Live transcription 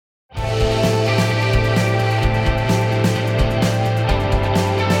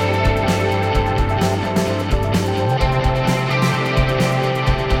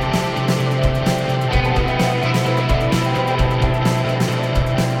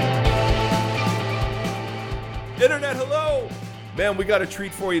Internet, hello! Man, we got a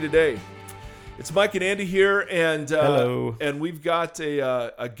treat for you today. It's Mike and Andy here, and hello. And we've got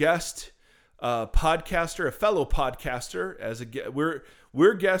a guest podcaster, a fellow podcaster.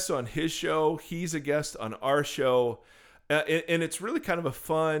 We're guests on his show. He's a guest on our show, and it's really kind of a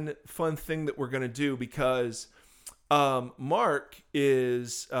fun thing that we're going to do because Mark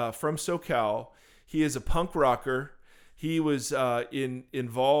is from SoCal. He is a punk rocker. He was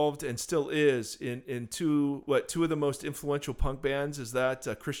involved and still is in two of the most influential punk bands. Is that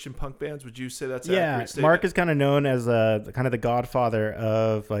Christian punk bands? Would you say that's an accurate statement? Mark is kind of known as kind of the godfather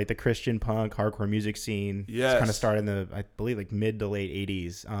of like the Christian punk hardcore music scene. Yes, it's kind of started in the mid to late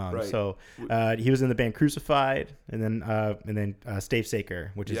 '80s. Right. So he was in the band Crucified, and then Stave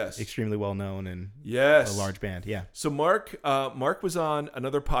Saker, which is extremely well known and a large band. Yeah. So Mark was on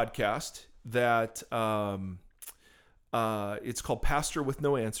another podcast that. It's called Pastor with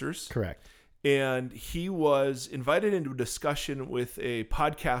No Answers. Correct. And he was invited into a discussion with a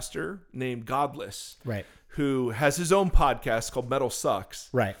podcaster named Godless. Right. Who has his own podcast called Metal Sucks.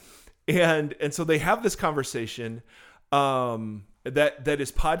 Right. And so they have this conversation that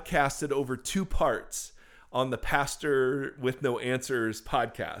is podcasted over 2 parts on the Pastor with No Answers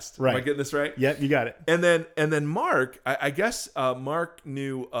podcast. Right. Am I getting this right? Yep, you got it. And then Mark, I guess Mark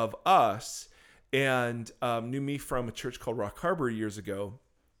knew of us and knew me from a church called Rock Harbor years ago.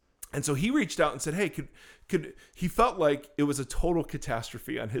 And so he reached out and said, hey, could he felt like it was a total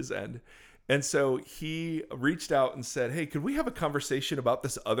catastrophe on his end. And so he reached out and said, hey, could we have a conversation about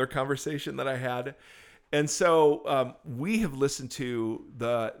this other conversation that I had? And so we have listened to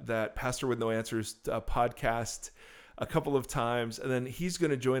that Pastor with No Answers podcast a couple of times. And then he's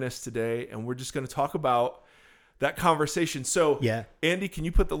going to join us today. And we're just going to talk about that conversation. So Andy, can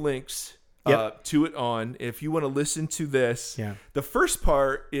you put the links to it on if you want to listen to this? The first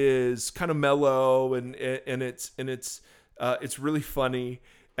part is kind of mellow and it's really funny,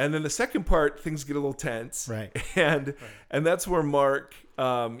 and then the second part things get a little tense, and that's where Mark,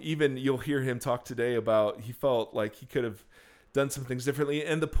 even you'll hear him talk today about he felt like he could have done some things differently,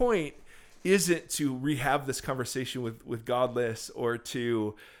 and the point isn't to rehab this conversation with Godless or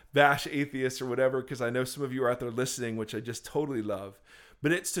to bash atheists or whatever, because I know some of you are out there listening, which I just totally love.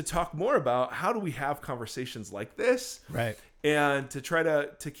 But it's to talk more about how do we have conversations like this, and to try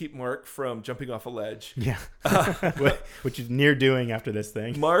to keep Mark from jumping off a ledge. Yeah, which is near doing after this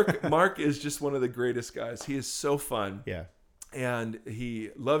thing. Mark is just one of the greatest guys. He is so fun. Yeah, and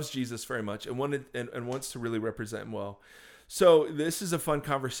he loves Jesus very much and wants to really represent him well. So this is a fun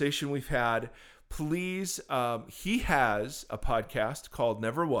conversation we've had. Please, he has a podcast called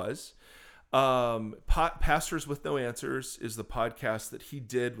Never Was. Pastors with No Answers is the podcast that he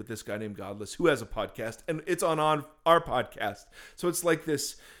did with this guy named Godless, who has a podcast, and it's on our podcast. So it's like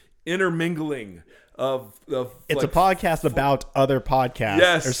this intermingling of it's like a podcast about other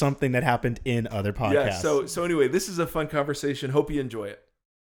podcasts, or something that happened in other podcasts. So anyway, this is a fun conversation. Hope you enjoy it.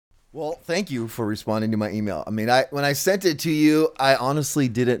 Well, thank you for responding to my email. I mean, when I sent it to you, I honestly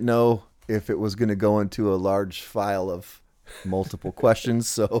didn't know if it was going to go into a large file of multiple questions,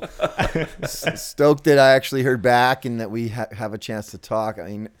 so stoked that I actually heard back and that we have a chance to talk. I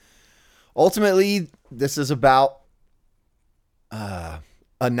mean, ultimately, this is about a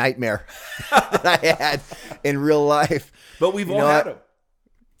nightmare that I had in real life. But we've all had them.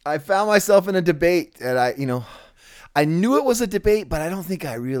 I found myself in a debate that I knew it was a debate, but I don't think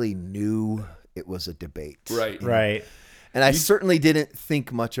I really knew it was a debate. Right. And I certainly didn't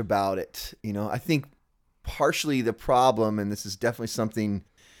think much about it. I think partially the problem, and this is definitely something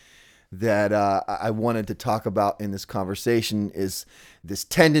that I wanted to talk about in this conversation, is this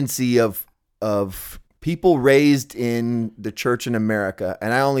tendency of people raised in the church in America.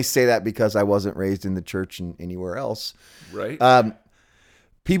 And I only say that because I wasn't raised in the church anywhere else. Right.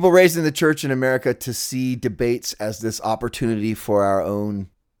 People raised in the church in America to see debates as this opportunity for our own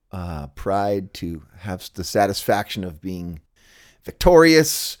pride, to have the satisfaction of being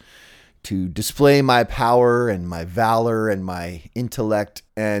victorious, to display my power and my valor and my intellect.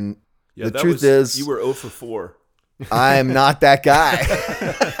 And the truth is, you were 0 for 4. I am not that guy.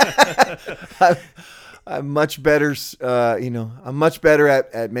 I'm much better. I'm much better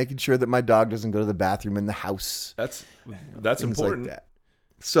at making sure that my dog doesn't go to the bathroom in the house. That's important. Like that.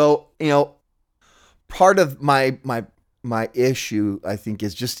 So, part of my issue, I think,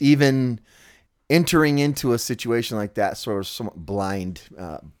 is just even entering into a situation like that, sort of somewhat blind,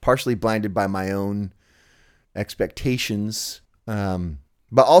 partially blinded by my own expectations. But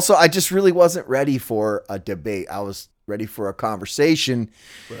also, I just really wasn't ready for a debate. I was ready for a conversation.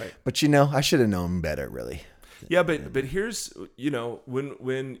 Right. But, I should have known better, really. Yeah, but here's,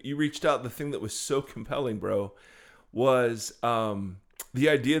 when you reached out, the thing that was so compelling, bro, was the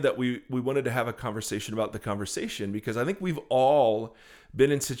idea that we wanted to have a conversation about the conversation, because I think we've all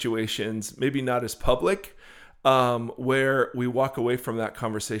been in situations, maybe not as public, where we walk away from that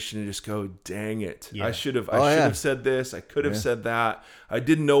conversation and just go, dang it. Yeah. I should have said this. I could have said that. I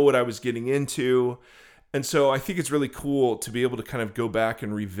didn't know what I was getting into. And so I think it's really cool to be able to kind of go back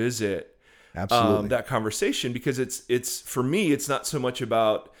and revisit that conversation, because it's for me, it's not so much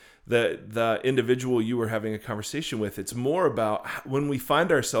about the individual you were having a conversation with. It's more about when we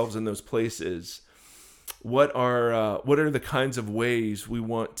find ourselves in those places, what are the kinds of ways we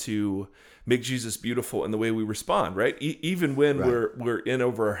want to make Jesus beautiful in the way we respond, right? Even when we're in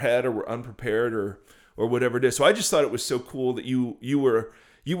over our head, or we're unprepared, or whatever it is. So I just thought it was so cool that you were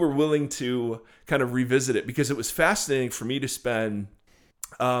willing to kind of revisit it, because it was fascinating for me to spend.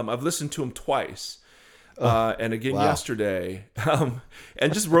 I've listened to him twice, and again yesterday,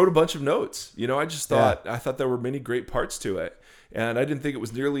 and just wrote a bunch of notes. I just thought I thought there were many great parts to it, and I didn't think it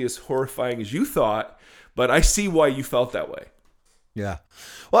was nearly as horrifying as you thought. But I see why you felt that way. Yeah.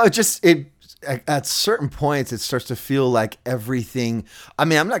 Well, at certain points, it starts to feel like everything. I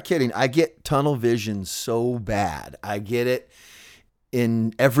mean, I'm not kidding. I get tunnel vision so bad. I get it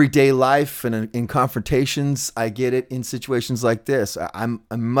in everyday life and in confrontations. I get it in situations like this. I'm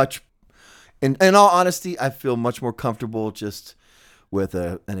much, in all honesty, I feel much more comfortable just with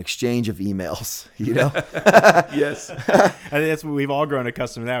an exchange of emails, Yes. I think that's what we've all grown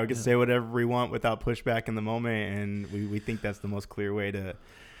accustomed to. That we can say whatever we want without pushback in the moment, and we think that's the most clear way to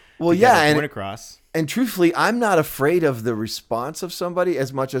get a point across. And truthfully, I'm not afraid of the response of somebody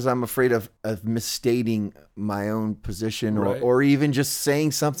as much as I'm afraid of misstating my own position, or even just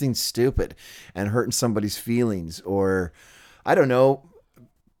saying something stupid and hurting somebody's feelings, or I don't know,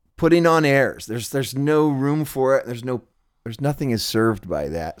 putting on airs. There's no room for it. There's nothing is served by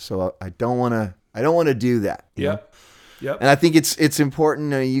that. So I don't want to do that. Yep. And I think it's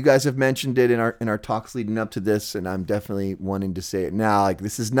important. You guys have mentioned it in our talks leading up to this, and I'm definitely wanting to say it now. Like,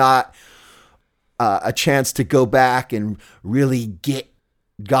 this is not a chance to go back and really get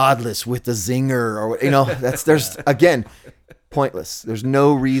godless with the zinger, or there's again pointless. There's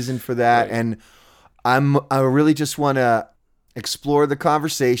no reason for that, and I really just want to explore the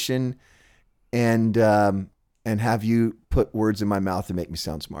conversation and have you put words in my mouth and make me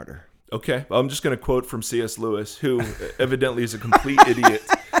sound smarter. Okay. I'm just going to quote from C.S. Lewis, who evidently is a complete idiot,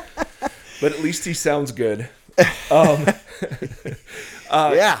 but at least he sounds good. Yeah.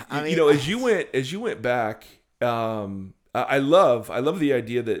 I mean, as you went back, I love the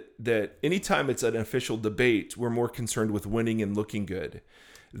idea that anytime it's an official debate, we're more concerned with winning and looking good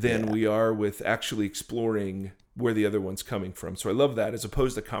than we are with actually exploring where the other one's coming from. So I love that, as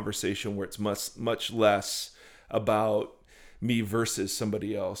opposed to conversation where it's much less about me versus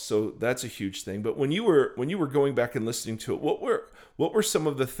somebody else. So that's a huge thing. But when you were going back and listening to it, what were some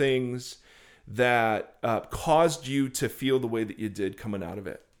of the things that caused you to feel the way that you did coming out of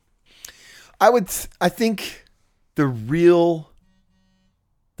it? I think the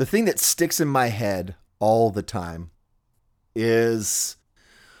thing that sticks in my head all the time is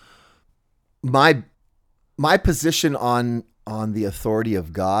my position on the authority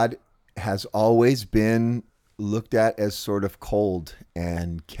of God has always been looked at as sort of cold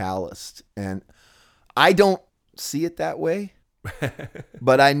and calloused. And I don't see it that way,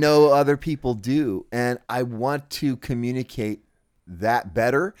 but I know other people do. And I want to communicate that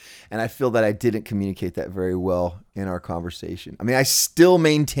better. And I feel that I didn't communicate that very well in our conversation. I mean, I still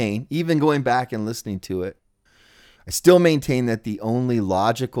maintain, even going back and listening to it, I still maintain that the only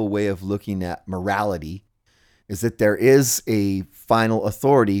logical way of looking at morality is that there is a final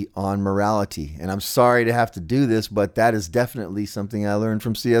authority on morality. And I'm sorry to have to do this, but that is definitely something I learned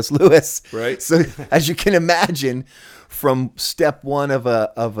from C.S. Lewis. Right. So as you can imagine, from step one of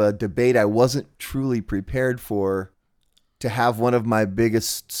a debate I wasn't truly prepared for, to have one of my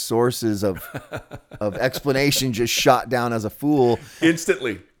biggest sources of explanation just shot down as a fool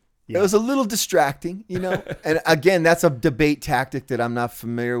instantly. It was a little distracting, and again, that's a debate tactic that I'm not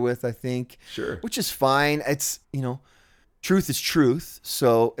familiar with, I think. Sure. Which is fine. It's, truth is truth,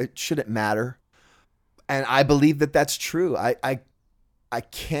 so it shouldn't matter. And I believe that that's true. I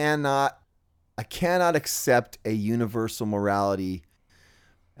cannot accept a universal morality,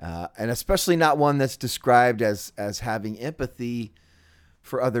 and especially not one that's described as having empathy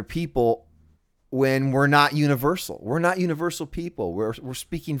for other people, when we're not universal. We're not universal people. We're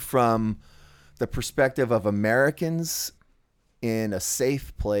speaking from the perspective of Americans in a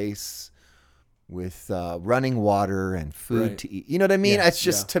safe place with running water and food to eat. You know what I mean? Yeah, It's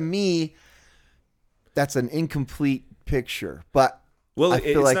just, to me, that's an incomplete picture. But well, I it's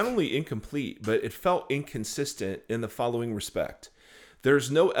feel like not only incomplete, but it felt inconsistent in the following respect. There's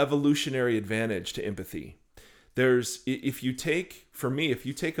no evolutionary advantage to empathy. If you take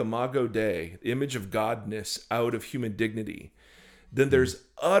Imago Dei, the image of godness, out of human dignity, then there's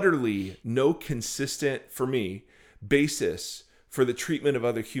utterly no consistent, for me, basis for the treatment of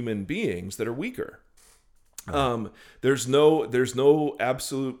other human beings that are weaker. There's no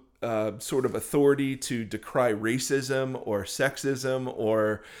absolute sort of authority to decry racism or sexism,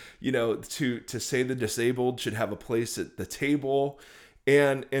 or to say the disabled should have a place at the table,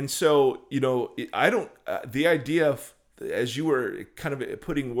 and so I don't the idea of, as you were kind of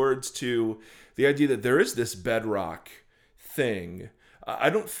putting words to the idea that there is this bedrock thing.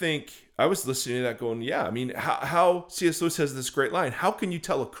 I don't think I was listening to that going, yeah, I mean, how C.S. Lewis has this great line, how can you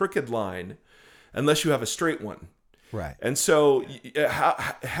tell a crooked line unless you have a straight one? right. And so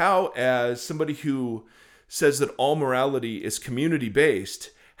how as somebody who says that all morality is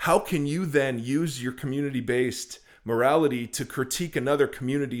community-based, how can you then use your community-based morality to critique another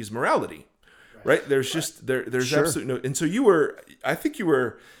community's morality? Right? There's just there's Sure. absolutely no. And so I think you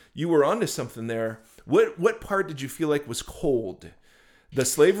were onto something there. What part did you feel like was cold? The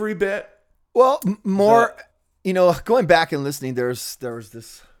slavery bit? Well, more, going back and listening, there was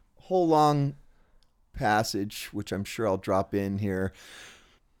this whole long passage, which I'm sure I'll drop in here.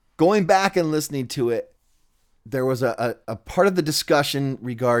 Going back and listening to it, there was a part of the discussion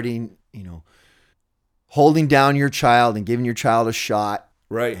regarding, holding down your child and giving your child a shot.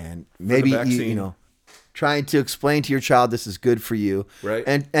 Right. And maybe, trying to explain to your child this is good for you. Right.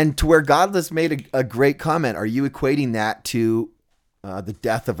 And to where Godless made a great comment. Are you equating that to the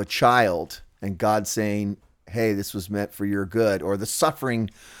death of a child and God saying, hey, this was meant for your good, or the suffering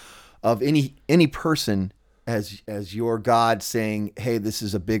of any person as your God saying, hey, this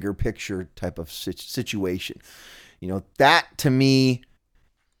is a bigger picture type of situation? That to me,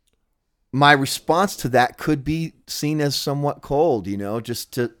 my response to that could be seen as somewhat cold,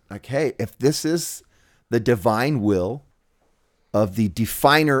 just to like, hey, if this is the divine will of the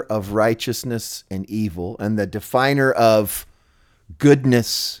definer of righteousness and evil and the definer of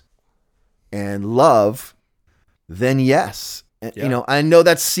goodness and love, then yes. Yeah. I know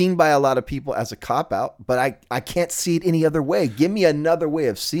that's seen by a lot of people as a cop-out, but I can't see it any other way. Give me another way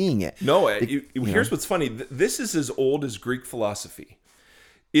of seeing it. No, here's what's funny. This is as old as Greek philosophy.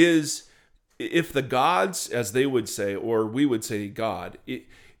 Is if the gods, as they would say, or we would say God,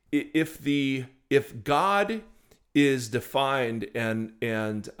 if God is defined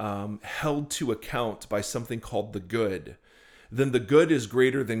and held to account by something called the good, then the good is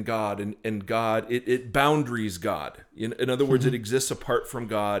greater than God, and God, it boundaries God. In other words, it exists apart from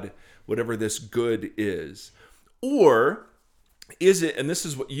God, whatever this good is. Or is it, and this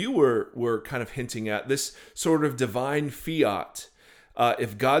is what you were kind of hinting at, this sort of divine fiat.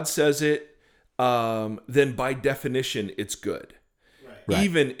 If God says it, then by definition it's good, Right.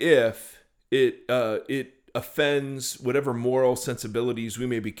 even if it offends whatever moral sensibilities we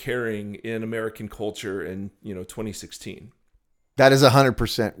may be carrying in American culture in 2016. That is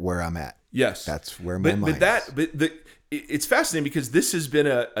 100% where I'm at. Yes, That's where my mind is. It's fascinating because this has been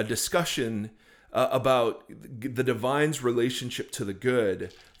a discussion about the divine's relationship to the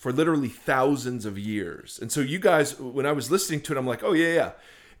good for literally thousands of years. And so you guys, when I was listening to it, I'm like, oh yeah.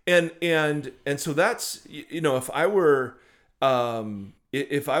 And so that's, if I were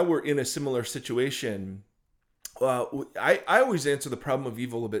in a similar situation, I always answer the problem of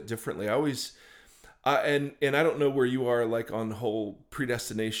evil a bit differently. I always, and I don't know where you are, like on the whole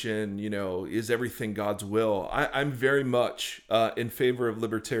predestination, is everything God's will? I'm very much in favor of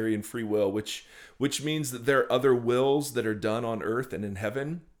libertarian free will, which means that there are other wills that are done on earth and in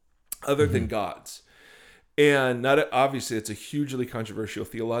heaven other than God's. And obviously it's a hugely controversial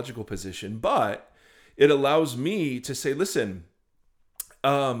theological position, but it allows me to say, listen,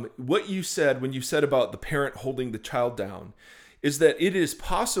 what you said when you said about the parent holding the child down is that it is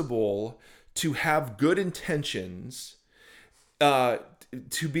possible to have good intentions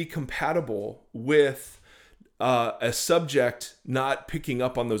to be compatible with a subject not picking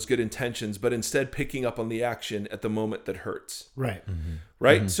up on those good intentions, but instead picking up on the action at the moment that hurts. Right.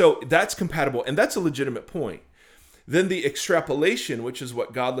 Right? So that's compatible, and that's a legitimate point. Then the extrapolation, which is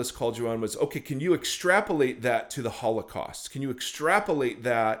what Godless called you on, was, okay, can you extrapolate that to the Holocaust? Can you extrapolate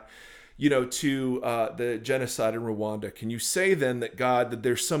that, to the genocide in Rwanda? Can you say then that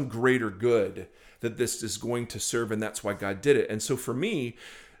there's some greater good that this is going to serve, and that's why God did it? And so for me,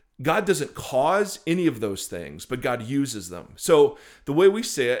 God doesn't cause any of those things, but God uses them. So the way we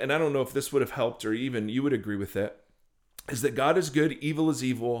say it, and I don't know if this would have helped or even you would agree with it, is that God is good, evil is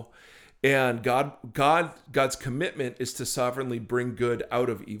evil, And God's commitment is to sovereignly bring good out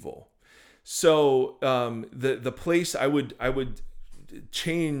of evil. So the place I would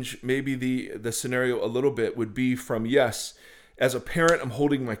change maybe the scenario a little bit would be from, yes, as a parent, I'm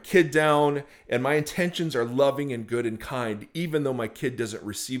holding my kid down and my intentions are loving and good and kind, even though my kid doesn't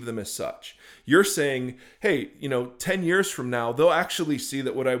receive them as such. You're saying, hey, 10 years from now, they'll actually see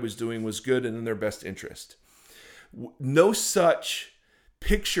that what I was doing was good and in their best interest. No such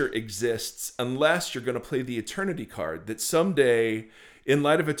picture exists unless you're going to play the eternity card, that someday, in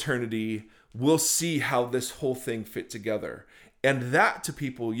light of eternity, we'll see how this whole thing fit together. And that to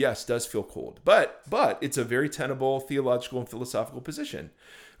people, yes, does feel cold. But it's a very tenable theological and philosophical position,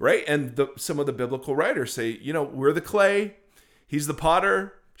 right? And some of the biblical writers say, we're the clay, he's the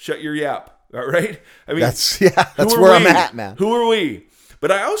potter, shut your yap, all right? I mean, that's where I'm at, man. Who are we?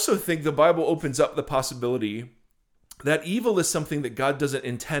 But I also think the Bible opens up the possibility that evil is something that God doesn't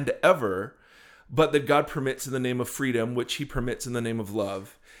intend ever, but that God permits in the name of freedom, which he permits in the name of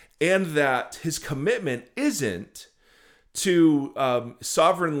love. And that his commitment isn't to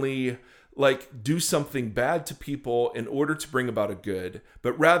sovereignly do something bad to people in order to bring about a good,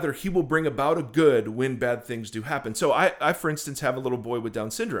 but rather he will bring about a good when bad things do happen. So I for instance, have a little boy with Down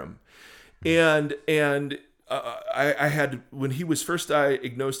syndrome. And I had, when he was first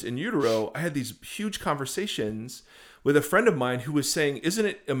diagnosed in utero, I had these huge conversations with a friend of mine who was saying, isn't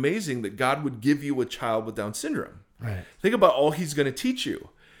it amazing that God would give you a child with Down syndrome? Right. Think about all he's going to teach you.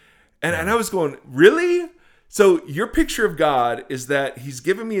 And I was going, really? So your picture of God is that he's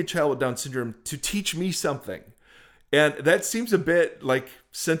given me a child with Down syndrome to teach me something. And that seems a bit like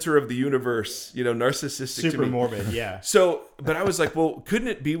center of the universe, narcissistic to me. Super morbid, yeah. So, but I was like, well, couldn't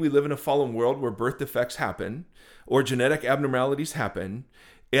it be we live in a fallen world where birth defects happen or genetic abnormalities happen,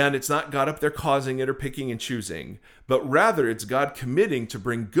 and it's not God up there causing it or picking and choosing, but rather it's God committing to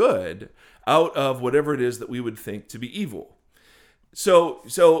bring good out of whatever it is that we would think to be evil.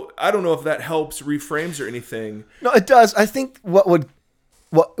 So I don't know if that helps, reframes or anything. No, it does. I think what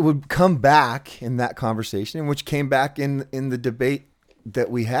would come back in that conversation, and which came back in the debate that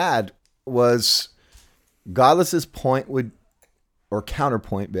we had, was Godless's point or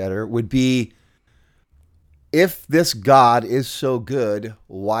counterpoint better, would be, if this God is so good,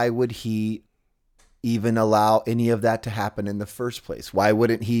 why would he even allow any of that to happen in the first place? Why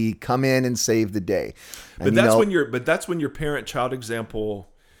wouldn't he come in and save the day? And that's when your parent-child example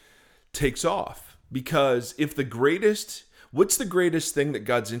takes off. Because what's the greatest thing that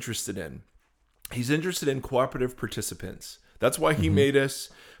God's interested in? He's interested in cooperative participants. That's why he made us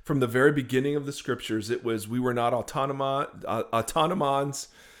from the very beginning of the scriptures. We were not autonomons.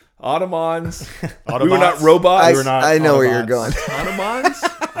 We were not robots. I know where you're going. Autonomons?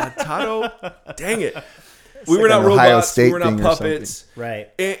 Dang it. We were not robots. We were not puppets. Right.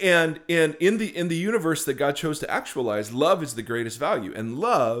 And in the universe that God chose to actualize, love is the greatest value. And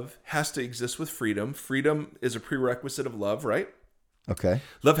love has to exist with freedom. Freedom is a prerequisite of love, right? Okay.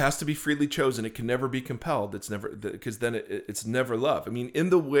 Love has to be freely chosen. It can never be compelled. Because then it's never love. I mean,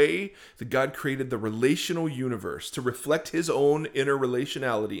 in the way that God created the relational universe to reflect his own inner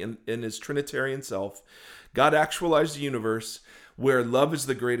relationality in his Trinitarian self, God actualized the universe where love is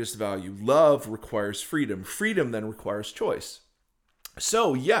the greatest value. Love requires freedom. Freedom then requires choice.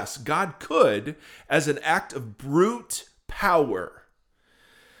 So yes, God could, as an act of brute power,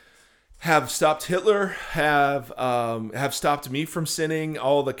 have stopped Hitler, have stopped me from sinning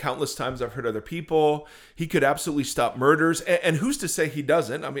all the countless times I've hurt other people. He could absolutely stop murders. And who's to say he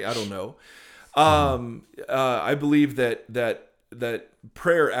doesn't? I mean, I don't know. I believe that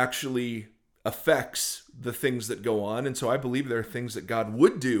prayer actually affects the things that go on. And so I believe there are things that God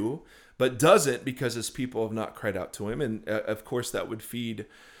would do, but doesn't, because his people have not cried out to him. And of course that would feed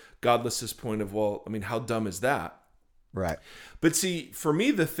Godless's point of, well, I mean, how dumb is that? Right. But see, for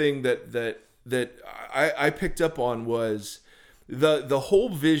me, the thing that I picked up on was the whole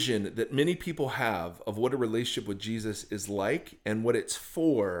vision that many people have of what a relationship with Jesus is like and what it's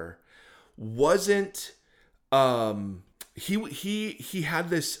for wasn't, he had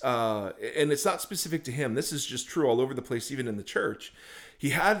this, and it's not specific to him. This is just true all over the place, even in the church. He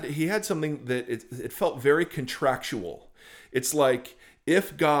had something that it felt very contractual. It's like,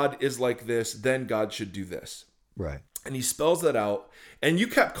 if God is like this, then God should do this. Right. And he spells that out, and you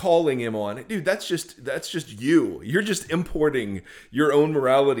kept calling him on it. Dude, that's just you. You're just importing your own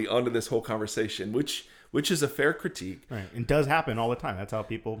morality onto this whole conversation, which is a fair critique. Right. It does happen all the time. That's how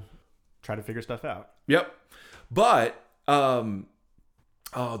people try to figure stuff out. Yep. But, oh,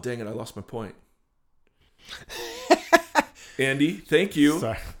 dang it. I lost my point. Andy, thank you.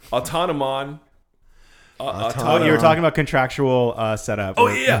 Sorry. Autonomon. You were talking about contractual setup. Oh,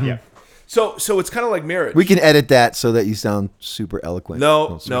 yeah. So it's kind of like marriage. We can edit that so that you sound super eloquent.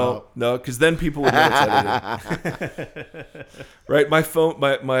 No, because then people would know it's edited. Right? My phone,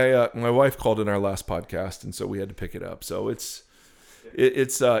 my wife called in our last podcast, and so we had to pick it up. So it's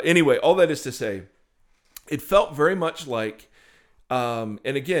anyway. All that is to say, it felt very much like, and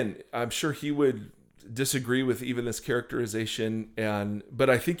again, I'm sure he would disagree with even this characterization, but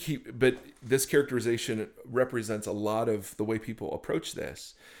I think this characterization represents a lot of the way people approach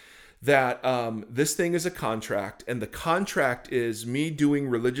this. That this thing is a contract, and the contract is me doing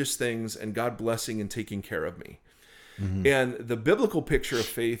religious things and God blessing and taking care of me. Mm-hmm. And the biblical picture of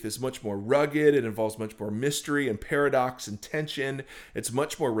faith is much more rugged. It involves much more mystery and paradox and tension. It's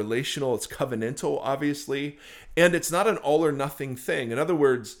much more relational. It's covenantal, obviously. And it's not an all or nothing thing. In other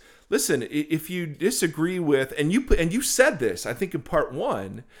words, listen, if you disagree with, and you said this, I think in part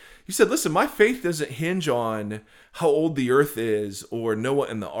 1, you said, listen, my faith doesn't hinge on how old the earth is or Noah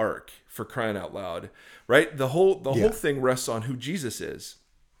and the ark, for crying out loud, right? The whole thing rests on who Jesus is.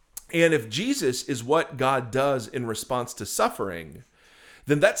 And if Jesus is what God does in response to suffering,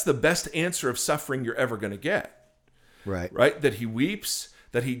 then that's the best answer of suffering you're ever going to get. Right? That he weeps,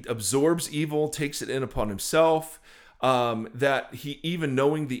 that he absorbs evil, takes it in upon himself, that he, even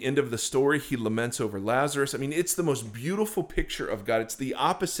knowing the end of the story, he laments over Lazarus. I mean, it's the most beautiful picture of God. It's the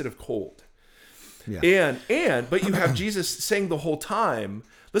opposite of cold. Yeah. But you have Jesus saying the whole time,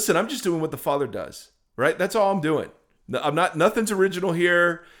 listen, I'm just doing what the Father does, right? That's all I'm doing. Nothing's original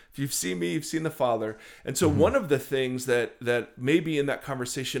here. If you've seen me, you've seen the Father. And so one of the things that maybe in that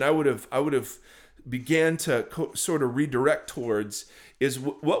conversation I would have began to sort of redirect towards is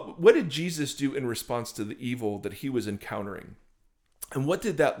what did Jesus do in response to the evil that he was encountering? And what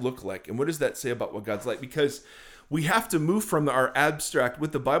did that look like? And what does that say about what God's like? Because we have to move from our abstract,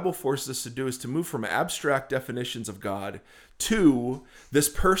 what the Bible forces us to do is to move from abstract definitions of God to this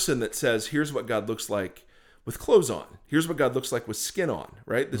person that says, here's what God looks like with clothes on. Here's what God looks like with skin on,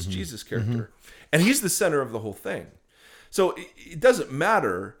 right? This Jesus character. And he's the center of the whole thing. So it doesn't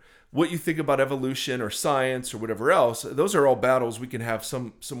matter what you think about evolution or science or whatever else. Those are all battles we can have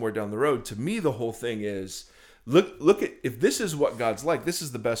somewhere down the road. To me, the whole thing is, look at, if this is what God's like, this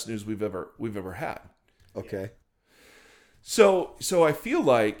is the best news we've ever had. Okay. So I feel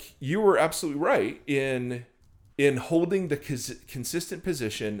like you were absolutely right in holding the consistent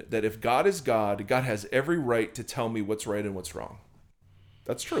position that if God is God, God has every right to tell me what's right and what's wrong.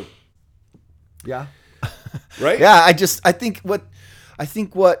 That's true. Yeah. Right? Yeah, I think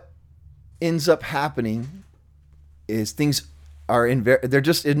what ends up happening is things are they're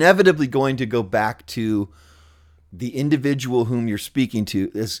just inevitably going to go back to the individual whom you're speaking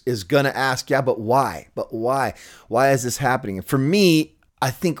to is going to ask, yeah, but why? But why? Why is this happening? And for me,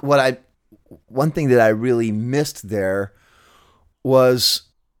 I think one thing that I really missed there was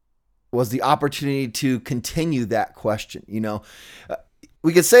the opportunity to continue that question.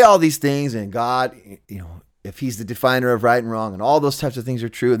 We could say all these things, and God, if he's the definer of right and wrong, and all those types of things are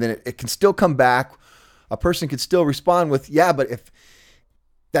true, and then it can still come back. A person could still respond with, yeah, but if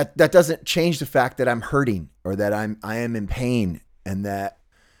that doesn't change the fact that I'm hurting, or that I am in pain, and that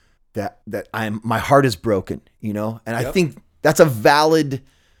my heart is broken, and I think that's a valid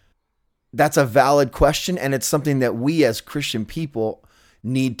question, and it's something that we as Christian people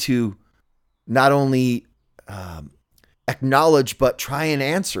need to not only acknowledge, but try and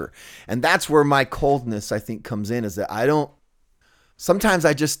answer. And that's where my coldness, I think, comes in, is that sometimes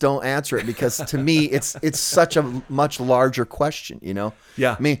I just don't answer it, because to me, it's such a much larger question,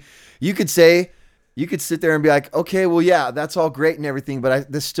 Yeah. I mean, you could sit there and be like, okay, well, yeah, that's all great and everything,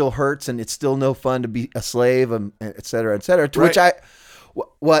 but this still hurts, and it's still no fun to be a slave, et cetera, et cetera. To which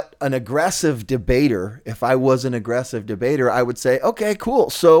what an aggressive debater, if I was an aggressive debater, I would say, okay, cool.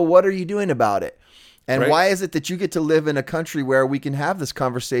 So what are you doing about it? And why is it that you get to live in a country where we can have this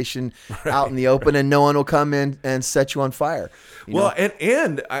conversation out in the open and no one will come in and set you on fire?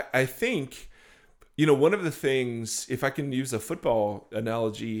 And I think, one of the things, if I can use a football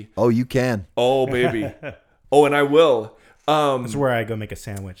analogy. Oh, you can. Oh, baby. Oh, and I will. That's where I go make a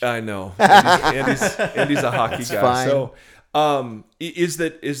sandwich. I know. Andy's a hockey guy. Fine. So is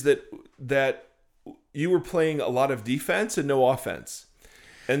that you were playing a lot of defense and no offense.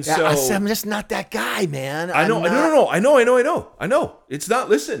 And so I'm just not that guy, man. I know. No. I know. It's not.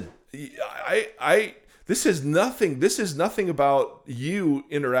 Listen, this is nothing about you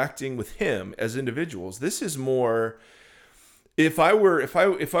interacting with him as individuals. This is more. If I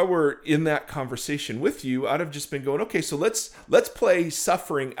were in that conversation with you, I'd have just been going, okay, so let's play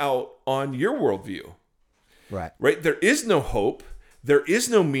suffering out on your worldview. Right. There is no hope. There is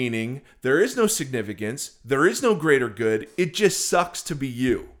no meaning. There is no significance. There is no greater good. It just sucks to be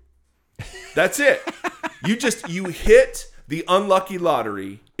you. That's it. You hit the unlucky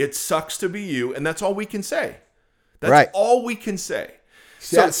lottery. It sucks to be you, and that's all we can say. That's all we can say.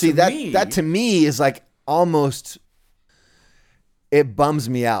 So that to me is like almost, it bums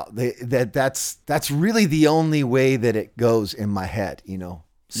me out. That's really the only way that it goes in my head, you know.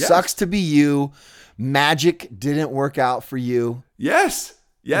 Yes. Sucks to be you. Magic didn't work out for you. Yes.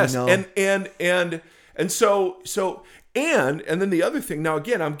 You know? And so then the other thing. Now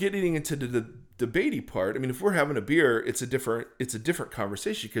again, I'm getting into the debatey part. I mean, if we're having a beer, it's a different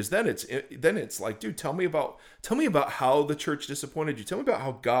conversation, because then it's like, dude, tell me about how the church disappointed you. Tell me about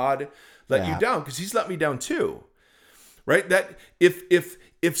how God let you down, because he's let me down too. Right? That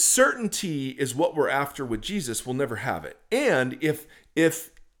if certainty is what we're after with Jesus, we'll never have it. And if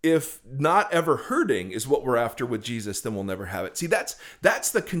not ever hurting is what we're after with Jesus, then we'll never have it. See, that's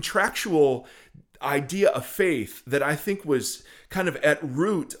the contractual idea of faith that I think was kind of at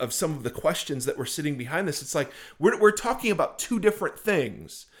root of some of the questions that were sitting behind this. It's like we're talking about two different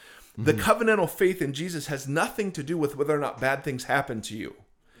things. Mm-hmm. The covenantal faith in Jesus has nothing to do with whether or not bad things happen to you.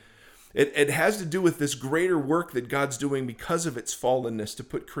 It has to do with this greater work that God's doing because of its fallenness to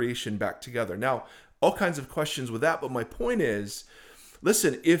put creation back together. Now, all kinds of questions with that, but my point is,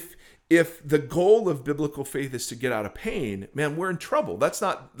 listen, if the goal of biblical faith is to get out of pain, man, we're in trouble. That's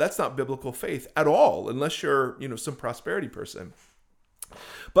not biblical faith at all, unless you're, some prosperity person.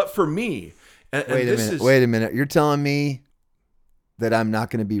 But for me, wait a minute. You're telling me that I'm not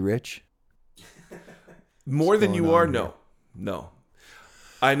going to be rich? More than you are? No.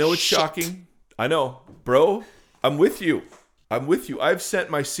 I know it's shocking. I know, bro. I'm with you. I've sent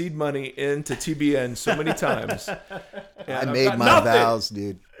my seed money into TBN so many times. I made my vows,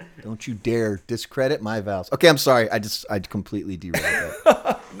 dude. Don't you dare discredit my vows. Okay, I'm sorry. I completely derailed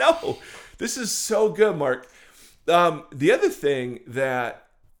that. No, this is so good, Mark. The other thing that,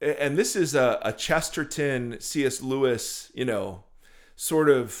 and this is a Chesterton, C.S. Lewis, sort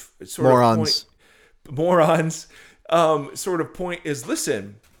of morons. Sort of point is,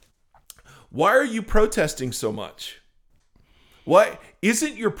 listen, why are you protesting so much? Why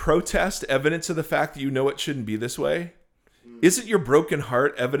isn't your protest evidence of the fact that you know it shouldn't be this way? Isn't your broken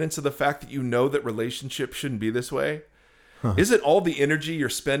heart evidence of the fact that you know that relationships shouldn't be this way? Huh. Isn't all the energy you're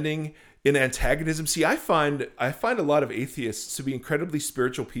spending in antagonism? See, I find a lot of atheists to be incredibly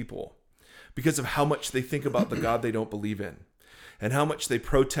spiritual people because of how much they think about the God they don't believe in, and how much they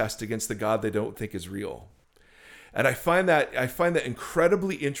protest against the God they don't think is real. And I find that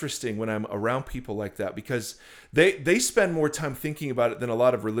incredibly interesting when I'm around people like that, because they spend more time thinking about it than a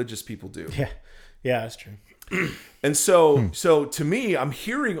lot of religious people do. Yeah, that's true. And so to me, I'm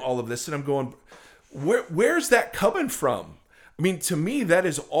hearing all of this and I'm going, where's that coming from? I mean, to me, that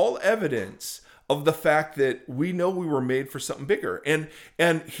is all evidence of the fact that we know we were made for something bigger. And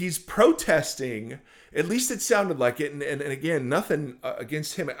he's protesting. At least it sounded like it. And again, nothing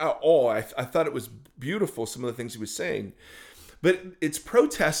against him at all. I thought it was beautiful, some of the things he was saying. But it's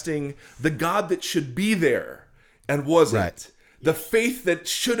protesting the God that should be there and wasn't. Right. The faith that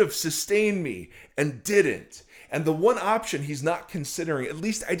should have sustained me and didn't. And the one option he's not considering, at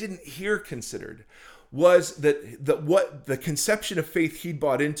least I didn't hear considered, was that what the conception of faith he'd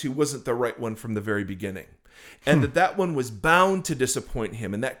bought into wasn't the right one from the very beginning. And that one was bound to disappoint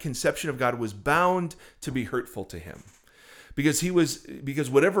him, and that conception of God was bound to be hurtful to him, because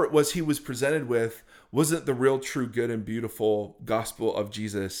whatever it was he was presented with wasn't the real, true, good, and beautiful gospel of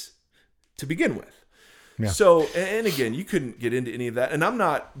Jesus to begin with. Yeah. So, and again, you couldn't get into any of that. And I'm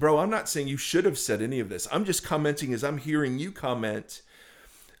not saying you should have said any of this. I'm just commenting as I'm hearing you comment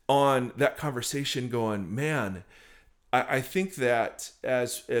on that conversation, going, man, I think that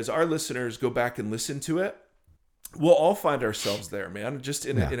as our listeners go back and listen to it, we'll all find ourselves there, man. Just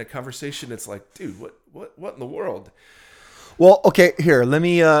in a conversation, it's like, dude, what in the world? Well, okay, here, let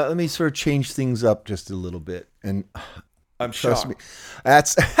me sort of change things up just a little bit, and I'm shocked. Me,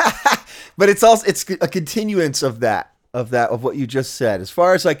 that's, but it's a continuance of what you just said. As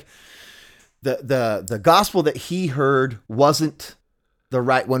far as like the gospel that he heard wasn't the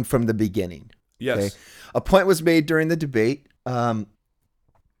right one from the beginning. Yes, okay? A point was made during the debate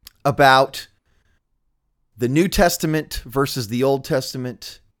about the New Testament versus the Old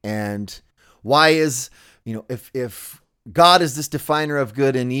Testament, and why is, if God is this definer of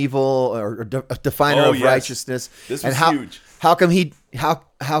good and evil, or a definer of righteousness, this was huge. How can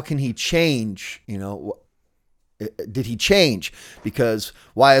he change? Did he change? Because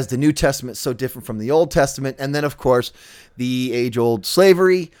why is the New Testament so different from the Old Testament? And then, of course, the age-old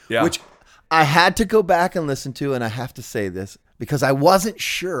slavery, which I had to go back and listen to, and I have to say this because I wasn't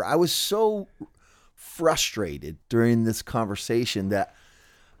sure. I was so frustrated during this conversation that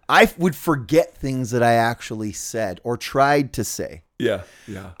I would forget things that I actually said or tried to say. Yeah.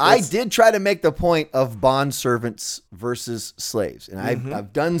 I did try to make the point of bondservants versus slaves. And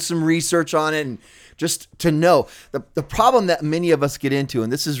I've done some research on it, and just to know the problem that many of us get into,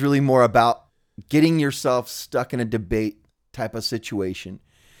 and this is really more about getting yourself stuck in a debate type of situation,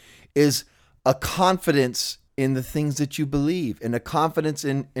 is a confidence in the things that you believe and a confidence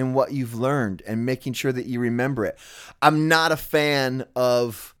in what you've learned and making sure that you remember it. I'm not a fan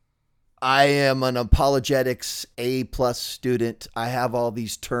of, I am an apologetics A+ student. I have all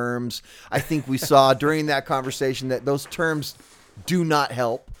these terms. I think we saw during that conversation that those terms do not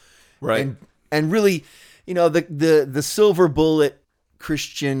help. Right. And really, the silver bullet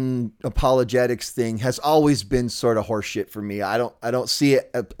Christian apologetics thing has always been sort of horseshit for me. I don't see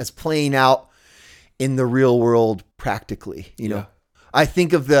it as playing out in the real world practically. I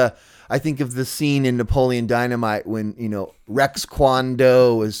think of the scene in Napoleon Dynamite when, Rex Kwon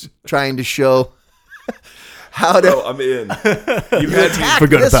Do is trying to show how to I'm in. you attack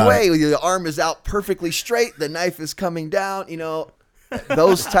this way. The arm is out perfectly straight. The knife is coming down.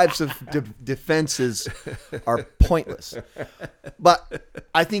 Those types of defenses are pointless. But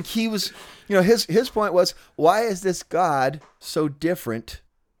I think he was, his point was, why is this God so different?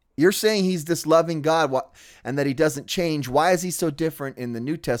 You're saying he's this loving God and that he doesn't change. Why is he so different in the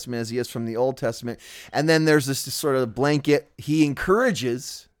New Testament as he is from the Old Testament? And then there's this sort of blanket. He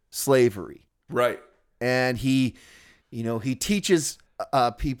encourages slavery. Right. And he teaches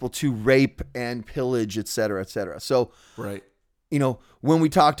people to rape and pillage, et cetera, et cetera. So, right. When we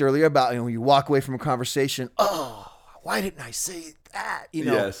talked earlier about, when you walk away from a conversation, why didn't I say that?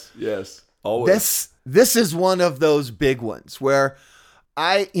 Yes. Always. This is one of those big ones where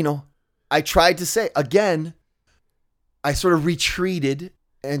I tried to say, again, I sort of retreated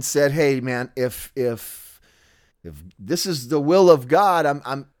and said, hey man, if this is the will of God,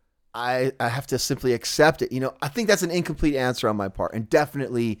 I have to simply accept it. I think that's an incomplete answer on my part. And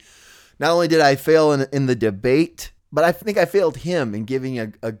definitely not only did I fail in the debate, but I think I failed him in giving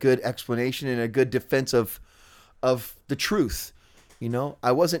a good explanation and a good defense of the truth.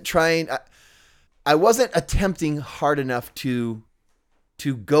 I wasn't attempting hard enough to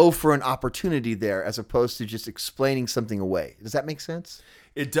go for an opportunity there as opposed to just explaining something away. Does that make sense?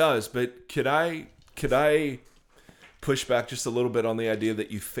 It does, but could I push back just a little bit on the idea that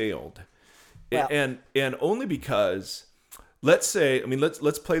you failed? Well, and only because, let's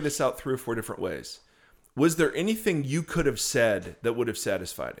play this out 3 or 4 different ways. Was there anything you could have said that would have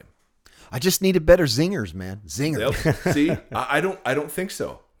satisfied him? I just needed better zingers, man. Zingers. Yep. See, I don't think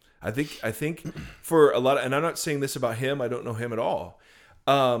so. I think for a lot of, and I'm not saying this about him, I don't know him at all.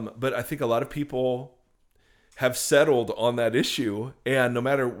 But I think a lot of people have settled on that issue, and no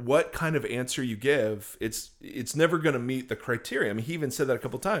matter what kind of answer you give, it's never going to meet the criteria. I mean, he even said that a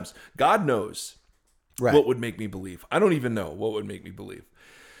couple of times. God knows what would make me believe. I don't even know what would make me believe.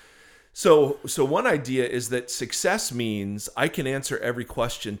 So one idea is that success means I can answer every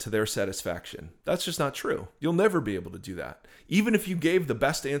question to their satisfaction. That's just not true. You'll never be able to do that. Even if you gave the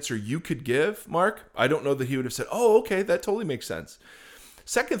best answer you could give, Mark, I don't know that he would have said, oh, okay, that totally makes sense.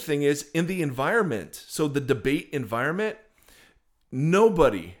 Second thing is in the environment. So the debate environment,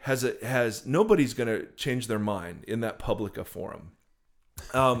 nobody's going to change their mind in that public forum.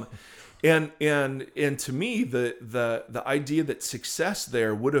 And to me, the idea that success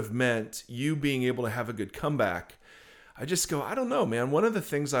there would have meant you being able to have a good comeback, I just go, I don't know, man. One of the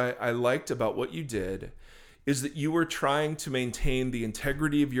things I liked about what you did is that you were trying to maintain the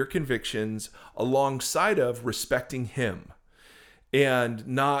integrity of your convictions alongside of respecting him and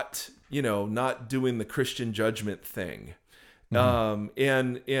not doing the Christian judgment thing. Mm-hmm.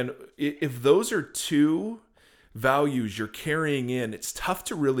 And if those are two values you're carrying in, it's tough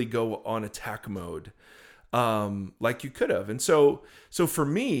to really go on attack mode like you could have. And so for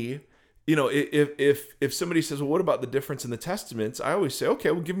me, if somebody says, well, what about the difference in the testaments? I always say,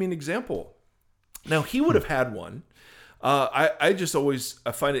 okay, well, give me an example. Now he would have had one. I just always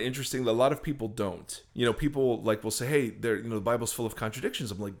find it interesting that a lot of people don't. People will say, hey, the Bible's full of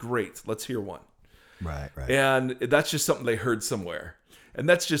contradictions. I'm like, great, let's hear one. Right. And that's just something they heard somewhere. And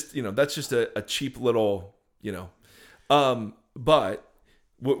that's just a cheap little, but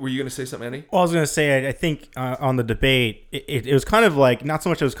what were you going to say something, Andy? Well, I was going to say, I think on the debate, it was kind of like, not so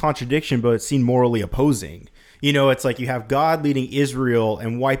much it was contradiction, but it seemed morally opposing. It's like you have God leading Israel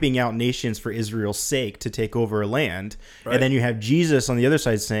and wiping out nations for Israel's sake to take over a land. Right. And then you have Jesus on the other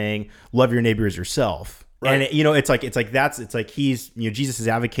side saying, love your neighbor as yourself. And it's like he's, Jesus is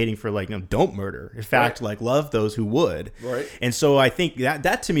advocating for like, don't murder. In fact, like love those who would. Right. And so I think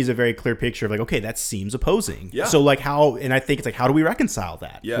that to me is a very clear picture of like, okay, that seems opposing. Yeah. So like and I think it's like, how do we reconcile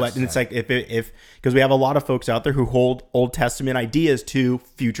that? Yes. And it's like because we have a lot of folks out there who hold Old Testament ideas to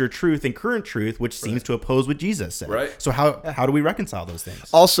future truth and current truth, which seems to oppose what Jesus said. Right. So how do we reconcile those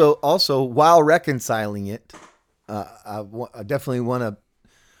things? Also, while reconciling it, I definitely want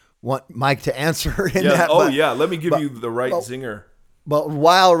Mike to answer in that. Let me give you the right zinger. But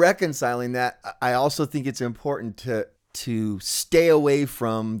while reconciling that, I also think it's important to stay away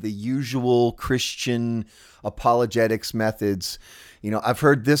from the usual Christian apologetics methods. I've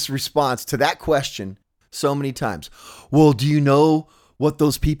heard this response to that question so many times. Well, do you know what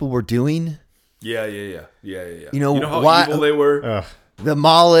those people were doing? Yeah. You know how evil they were? The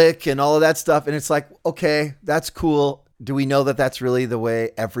Moloch and all of that stuff. And it's like, okay, that's cool. Do we know that that's really the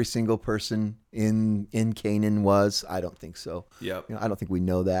way every single person in Canaan was? I don't think so. Yeah. I don't think we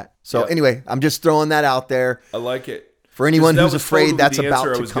know that. So anyway, I'm just throwing that out there. I like it. For anyone That who's was afraid totally that's the about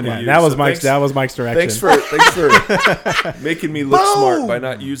answer I to was come gonna up. use. That was So Mike's direction. Thanks for making me look smart by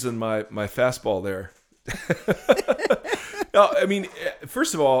not using my fastball there. No, I mean,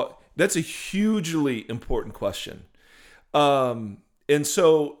 first of all, that's a hugely important question. And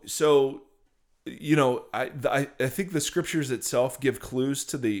so I think the scriptures itself give clues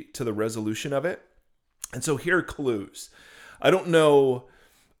to the resolution of it. And so here are clues. I don't know.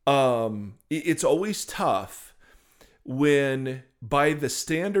 It's always tough when, by the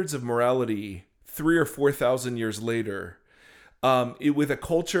standards of morality, 3,000 or 4,000 years later, with a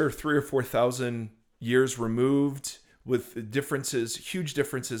culture 3,000 or 4,000 years removed, with huge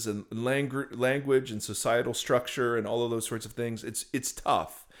differences in language and societal structure and all of those sorts of things, it's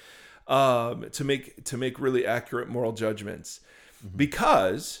tough to make really accurate moral judgments,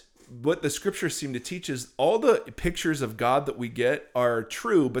 because what the scriptures seem to teach is all the pictures of God that we get are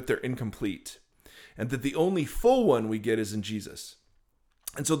true, but they're incomplete, and that the only full one we get is in Jesus.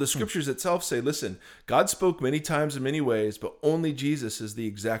 And so the scriptures itself say, listen, God spoke many times in many ways, but only Jesus is the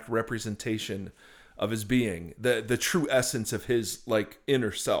exact representation of his being, the true essence of his like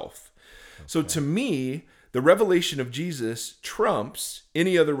inner self. Okay. So to me, the revelation of Jesus trumps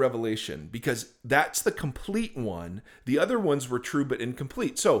any other revelation, because that's the complete one. The other ones were true but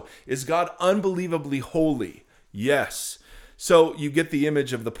incomplete. So is God unbelievably holy? Yes. So you get the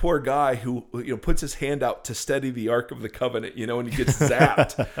image of the poor guy who puts his hand out to steady the Ark of the Covenant, and he gets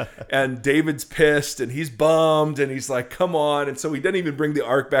zapped. And David's pissed and he's bummed and he's like, come on. And so he doesn't even bring the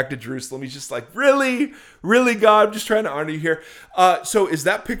Ark back to Jerusalem. He's just like, really? Really, God? I'm just trying to honor you here. So is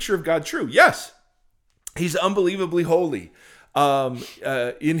that picture of God true? Yes. He's unbelievably holy.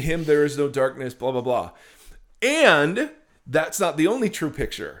 In him there is no darkness, blah, blah, blah. And that's not the only true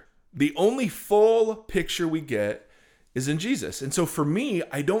picture. The only full picture we get is in Jesus. And so for me,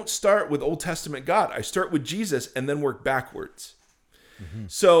 I don't start with Old Testament God. I start with Jesus and then work backwards. Mm-hmm.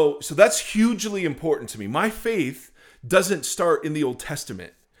 So that's hugely important to me. My faith doesn't start in the Old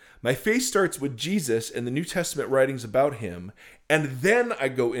Testament. My faith starts with Jesus and the New Testament writings about him, and then I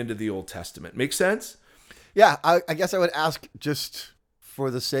go into the Old Testament. Make sense? Yeah, I guess I would ask, just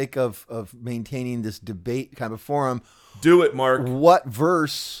for the sake of maintaining this debate kind of forum. Do it, Mark. What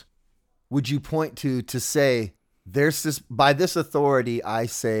verse would you point to say, there's this, by this authority, I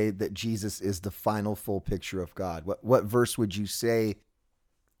say that Jesus is the final full picture of God? What verse would you say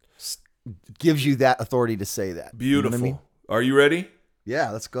gives you that authority to say that? Beautiful. You know what I mean? Are you ready? Yeah,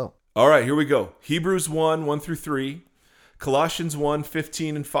 let's go. All right, here we go. Hebrews 1, 1 through 3. Colossians 1,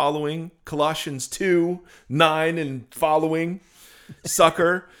 15 and following. Colossians 2, 9 and following.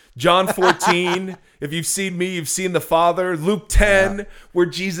 Sucker. John 14, if you've seen me, you've seen the Father. Luke 10, where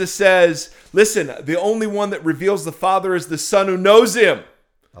Jesus says, listen, the only one that reveals the Father is the Son who knows him.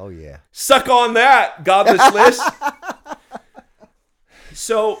 Oh, yeah. Suck on that, godless list.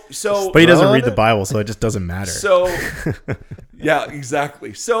 But he doesn't read the Bible, so it just doesn't matter. So, yeah,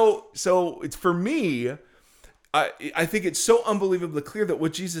 exactly. So it's, for me, I think it's so unbelievably clear that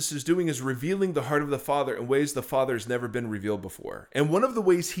what Jesus is doing is revealing the heart of the Father in ways the Father has never been revealed before. And one of the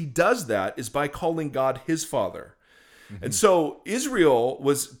ways he does that is by calling God his Father. Mm-hmm. And so Israel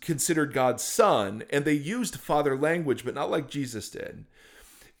was considered God's son, and they used father language, but not like Jesus did.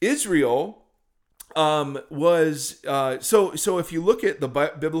 Israel was so if you look at the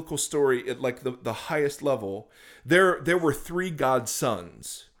biblical story at like the highest level, there were three God's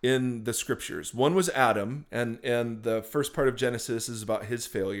sons in the scriptures. One was Adam, and the first part of Genesis is about his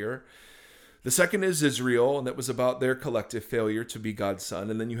failure. The second is Israel, and that was about their collective failure to be God's son.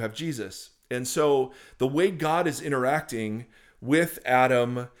 And then you have Jesus. And so the way God is interacting with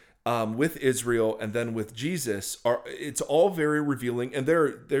Adam with Israel and then with Jesus, it's all very revealing, and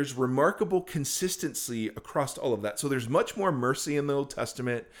there's remarkable consistency across all of that. So there's much more mercy in the Old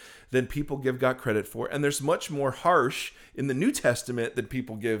Testament than people give God credit for, and there's much more harsh in the New Testament than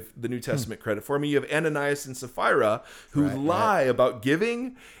people give the New Testament credit for. I mean, you have Ananias and Sapphira who lie about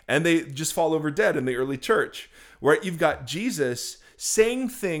giving, and they just fall over dead in the early church. Right? You've got Jesus saying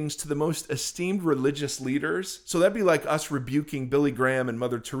things to the most esteemed religious leaders. So that'd be like us rebuking Billy Graham and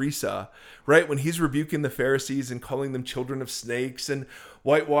Mother Teresa, right? When he's rebuking the Pharisees and calling them children of snakes and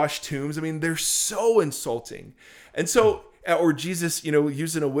whitewashed tombs. I mean, they're so insulting. And so, or Jesus,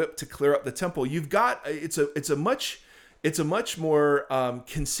 using a whip to clear up the temple. You've got, it's a much more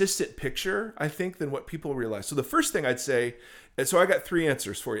consistent picture, I think, than what people realize. So the first thing I'd say, and so I got 3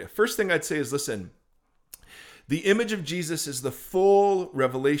 answers for you. First thing I'd say is, listen, the image of Jesus is the full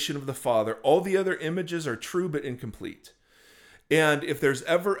revelation of the Father. All the other images are true but incomplete. And if there's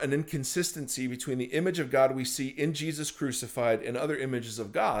ever an inconsistency between the image of God we see in Jesus crucified and other images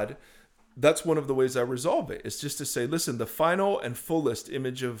of God, that's one of the ways I resolve it. It's just to say, listen, the final and fullest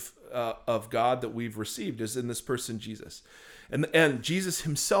image of God that we've received is in this person, Jesus. And Jesus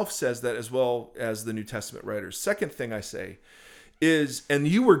himself says that, as well as the New Testament writers. Second thing I say is, and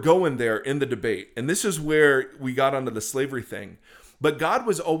you were going there in the debate, and this is where we got onto the slavery thing, but God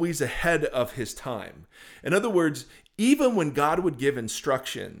was always ahead of his time. In other words, even when God would give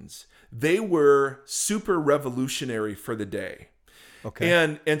instructions, they were super revolutionary for the day.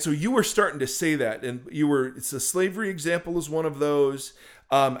 Okay. And so you were starting to say that, and it's the slavery example is one of those.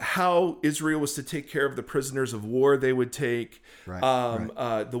 How Israel was to take care of the prisoners of war they would take,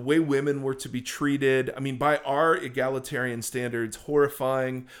 the way women were to be treated. I mean, by our egalitarian standards,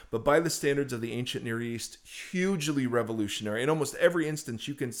 horrifying, but by the standards of the ancient Near East, hugely revolutionary. In almost every instance,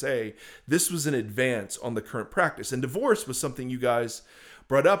 you can say this was an advance on the current practice. And divorce was something you guys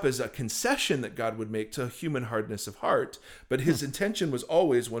brought up as a concession that God would make to human hardness of heart, but his intention was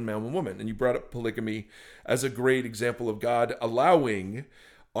always one man, one woman. And you brought up polygamy as a great example of God allowing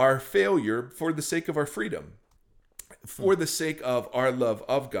our failure for the sake of our freedom, for the sake of our love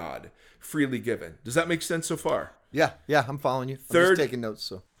of God, freely given. Does that make sense so far? Yeah, I'm following you. I'm just taking notes.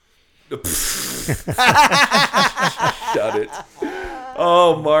 So shut it.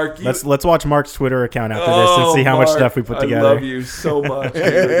 Oh, Mark. Let's watch Mark's Twitter account after this and see how much stuff we put together. I love you so much,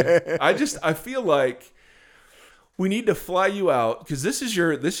 dude. I feel like we need to fly you out, because this is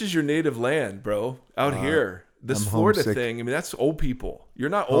your native land, bro. Out here. This Florida homesick. thing, I mean, that's old people. You're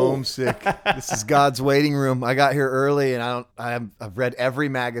not old. Homesick. This is God's waiting room. I got here early, and I've read every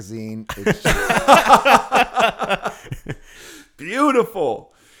magazine. It's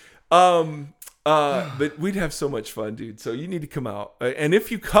beautiful. But we'd have so much fun, dude. So you need to come out. And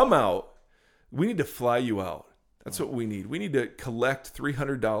if you come out, we need to fly you out. That's what we need. We need to collect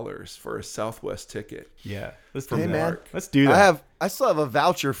 $300 for a Southwest ticket. Yeah. Let's do that. Man. Let's do that. I still have a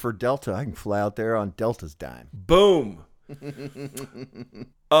voucher for Delta. I can fly out there on Delta's dime. Boom.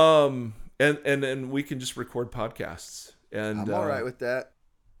 And we can just record podcasts. And I'm all right with that.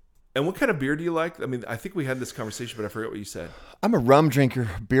 And what kind of beer do you like? I mean, I think we had this conversation, but I forget what you said. I'm a rum drinker.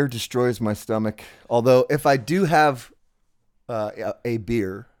 Beer destroys my stomach. Although if I do have a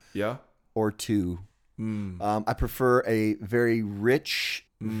beer or two, I prefer a very rich,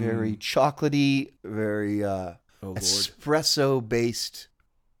 very chocolatey, very espresso-based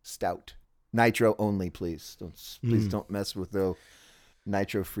stout. Nitro only, please. Please don't mess with the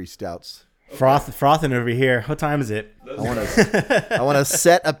nitro-free stouts. Frothing over here. What time is it? I want to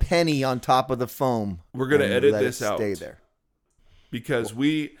set a penny on top of the foam. We're gonna edit this out. Stay there, because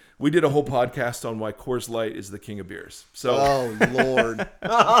we did a whole podcast on why Coors Light is the king of beers. So, oh Lord,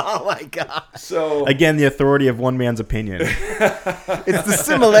 oh my God. So again, the authority of one man's opinion. It's the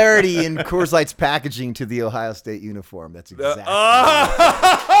similarity in Coors Light's packaging to the Ohio State uniform. That's exactly.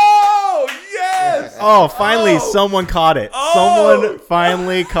 Oh yes! Oh, finally, someone caught it. Someone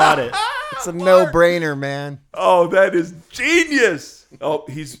finally caught it. It's a no-brainer, man. Oh, that is genius. Oh,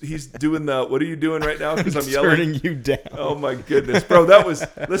 he's doing the, what are you doing right now? Because I'm yelling. Turning you down. Oh my goodness. Bro,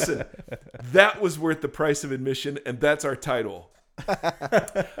 listen, that was worth the price of admission, and that's our title.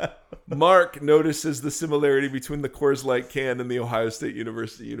 Mark notices the similarity between the Coors Light can and the Ohio State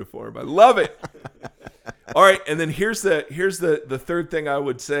University uniform. I love it. All right, and then here's the third thing I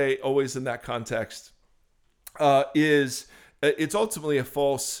would say, always in that context, is it's ultimately a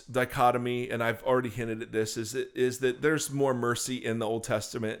false dichotomy, and I've already hinted at this, is that there's more mercy in the Old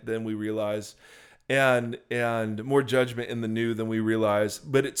Testament than we realize, and more judgment in the New than we realize.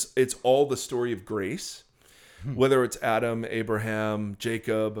 But it's all the story of grace, whether it's Adam, Abraham,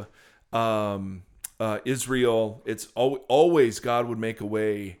 Jacob, Israel. It's always God would make a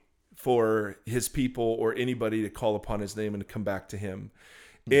way for his people or anybody to call upon his name and to come back to him.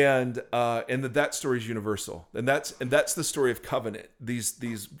 And that story is universal. And that's the story of covenant.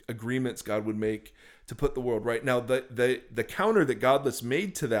 These agreements God would make to put the world right. Now, the counter that Godless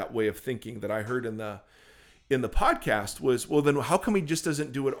made to that way of thinking that I heard in the podcast was, well, then how come he just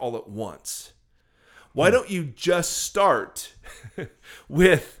doesn't do it all at once? Why don't you just start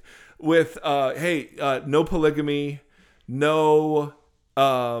with hey, no polygamy, no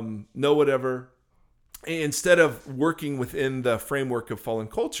whatever, instead of working within the framework of fallen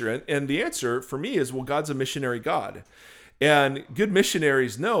culture? And the answer for me is, well, God's a missionary God. And good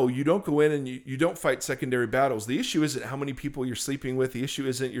missionaries know you don't go in and you don't fight secondary battles. The issue isn't how many people you're sleeping with. The issue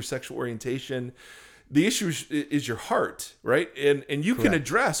isn't your sexual orientation. The issue is your heart, right? And you can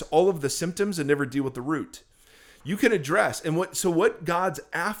address all of the symptoms and never deal with the root. You can address, and what God's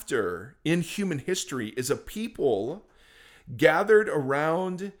after in human history is a people gathered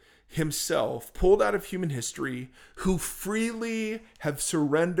around himself, pulled out of human history, who freely have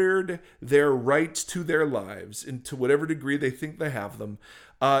surrendered their rights to their lives, and to whatever degree they think they have them,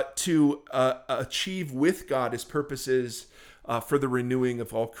 to achieve with God his purposes for the renewing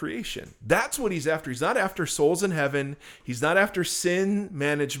of all creation. That's what he's after. He's not after souls in heaven. He's not after sin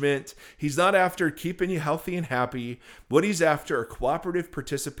management. He's not after keeping you healthy and happy. What he's after are cooperative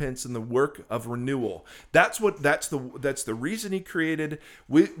participants in the work of renewal. That's the reason he created.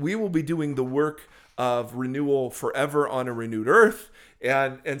 We will be doing the work of renewal forever on a renewed earth.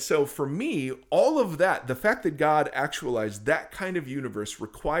 And so for me, all of that, the fact that God actualized that kind of universe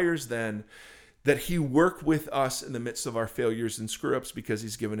requires then that he work with us in the midst of our failures and screw-ups because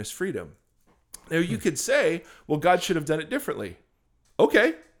he's given us freedom. Now, you could say, well, God should have done it differently.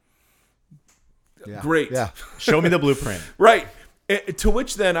 Okay. Yeah. Great. Yeah. Show me the blueprint. Right. To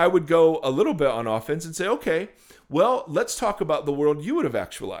which then I would go a little bit on offense and say, okay, well, let's talk about the world you would have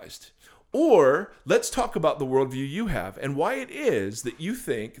actualized. Or let's talk about the worldview you have and why it is that you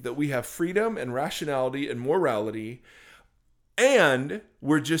think that we have freedom and rationality and morality, and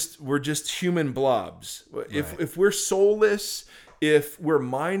we're just human blobs. Right. If we're soulless, if we're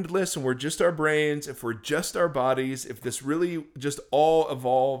mindless and we're just our brains, if we're just our bodies, if this really just all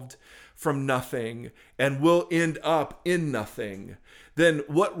evolved from nothing and will end up in nothing, then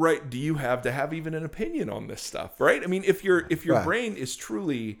what right do you have to have even an opinion on this stuff, right? I mean, if your brain is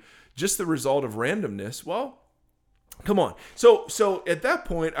truly just the result of randomness, well, come on. So at that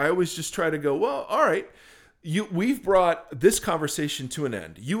point, I always just try to go, well, all right, we've brought this conversation to an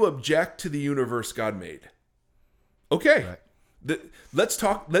end. You object to the universe God made. Okay. Right. Let's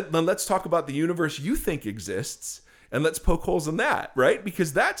talk about the universe you think exists, and let's poke holes in that, right?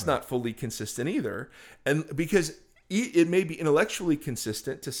 Because that's not fully consistent either. And because it may be intellectually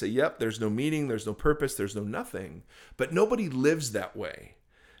consistent to say, yep, there's no meaning, there's no purpose, there's no nothing, but nobody lives that way.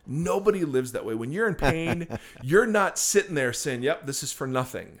 Nobody lives that way. When you're in pain, you're not sitting there saying, yep, this is for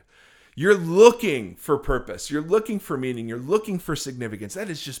nothing. You're looking for purpose. You're looking for meaning. You're looking for significance. That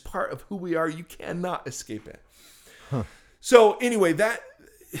is just part of who we are. You cannot escape it. Huh. So anyway,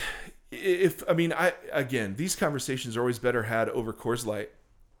 these conversations are always better had over Coors Light,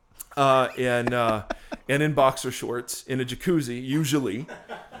 and in boxer shorts in a jacuzzi, usually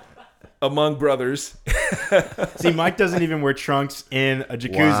among brothers. See, Mike doesn't even wear trunks in a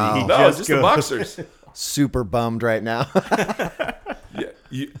jacuzzi. Wow. He just goes. the boxers. Super bummed right now. Yeah,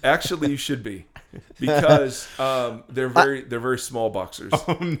 you should be, because they're very small boxers.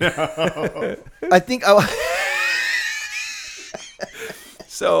 Oh no! I think.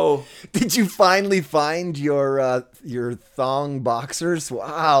 So, did you finally find your thong boxers?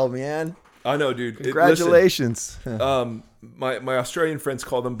 Wow, man! I know, dude. Congratulations. My Australian friends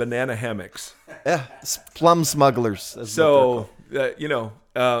call them banana hammocks. Yeah, plum smugglers. So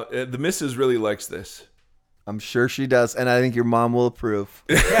the missus really likes this. I'm sure she does, and I think your mom will approve.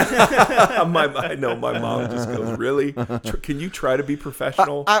 I know my mom just goes, really? Can you try to be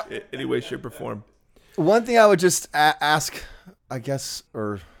professional in any way, shape, or form? One thing I would just ask, I guess,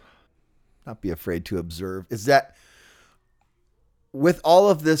 or not be afraid to observe, is that with all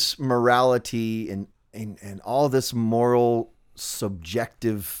of this morality and all this moral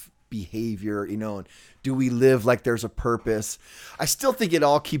subjective behavior, and do we live like there's a purpose? I still think it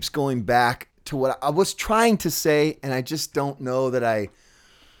all keeps going back to what I was trying to say, and I just don't know that I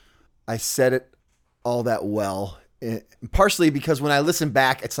said it all that well. Partially because when I listen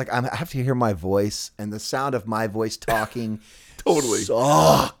back, it's like I have to hear my voice, and the sound of my voice talking totally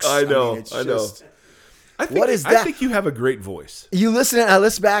sucks. I know. I think you have a great voice. You listen, and I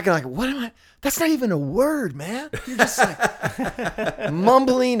listen back, and I'm like, what am I? That's not even a word, man. You're just like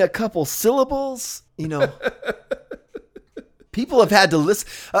mumbling a couple syllables, people have had to listen.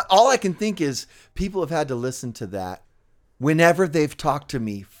 All I can think is people have had to listen to that whenever they've talked to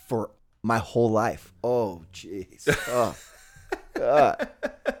me for my whole life. Oh, jeez. Oh, God.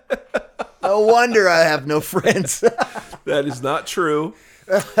 No wonder I have no friends. That is not true.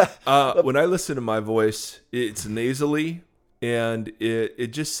 When I listen to my voice, it's nasally, and it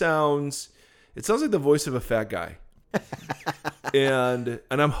just sounds like the voice of a fat guy. and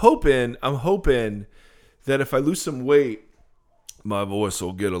I'm hoping that if I lose some weight, my voice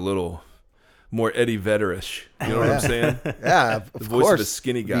will get a little more Eddie Vedder-ish. You know what I'm saying? Yeah, The of voice course. of a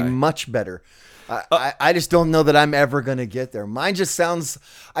skinny Be guy. much better. I just don't know that I'm ever going to get there. Mine just sounds,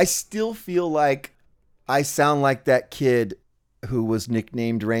 I still feel like I sound like that kid who was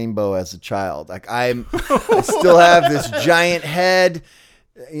nicknamed Rainbow as a child. Like I still have this giant head,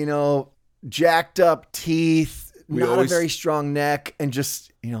 you know, jacked up teeth, not a very strong neck, and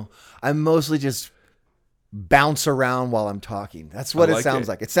just, you know, I mostly just bounce around while I'm talking. That's what it sounds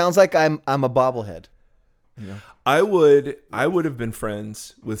like. It sounds like I'm a bobblehead. You know? I would have been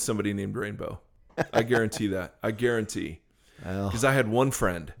friends with somebody named Rainbow. I guarantee that. I guarantee. Because I had one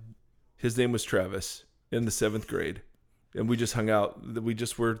friend. His name was Travis in the 7th grade. And we just hung out.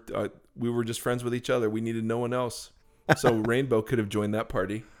 We were just friends with each other. We needed no one else. So Rainbow could have joined that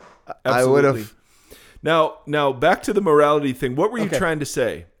party. Absolutely. I would have. Now back to the morality thing. What were you trying to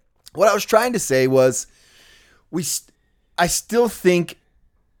say? What I was trying to say was I still think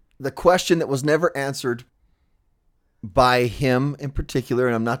the question that was never answered by him in particular,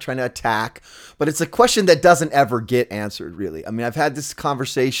 and I'm not trying to attack, but it's a question that doesn't ever get answered, really. I mean, I've had this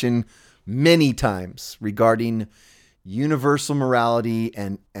conversation many times regarding universal morality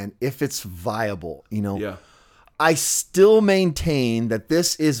and if it's viable, you know. Yeah. I still maintain that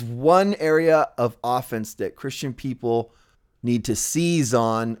this is one area of offense that Christian people need to seize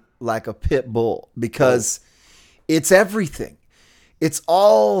on like a pit bull, because it's everything. It's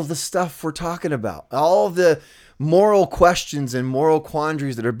all the stuff we're talking about. All the moral questions and moral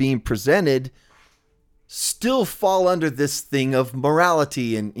quandaries that are being presented still fall under this thing of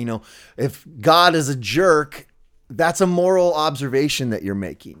morality. And, you know, if God is a jerk, that's a moral observation that you're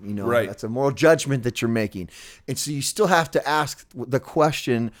making, you know, right. That's a moral judgment that you're making. And so you still have to ask the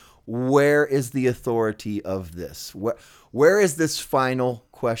question, where is the authority of this? Where is this final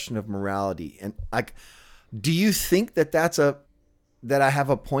question of morality? And like, do you think that that I have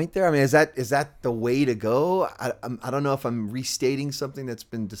a point there? I mean, is that the way to go? I don't know if I'm restating something that's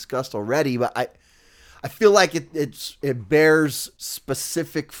been discussed already, but I feel like it bears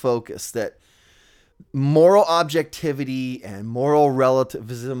specific focus, that moral objectivity and moral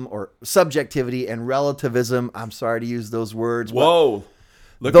relativism, or subjectivity and relativism. I'm sorry to use those words. Whoa.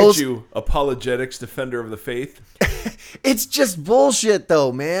 Look at you, apologetics defender of the faith. It's just bullshit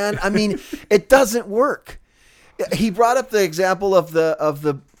though, man. I mean, it doesn't work. He brought up the example of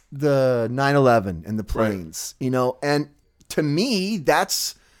the 9/11 and the planes, you know, and to me,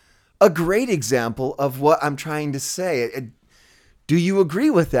 that's a great example of what I'm trying to say. Do you agree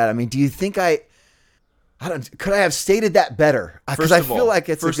with that? I mean, do you think could I have stated that better? Because I feel like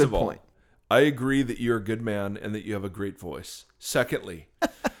it's a good point. I agree that you're a good man and that you have a great voice. Secondly,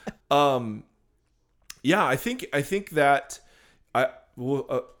 yeah, I think that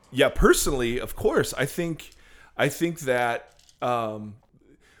personally, of course, I think that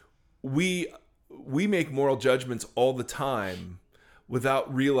we make moral judgments all the time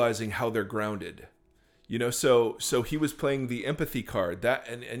without realizing how they're grounded. You know, so he was playing the empathy card, that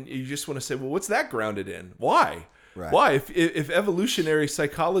and you just want to say, well, what's that grounded in? Why? Right. Why? If evolutionary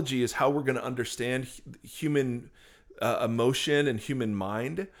psychology is how we're going to understand human emotion and human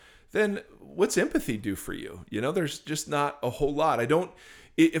mind, then what's empathy do for you? You know, there's just not a whole lot.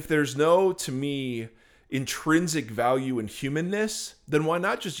 If there's no, to me, intrinsic value in humanness, then why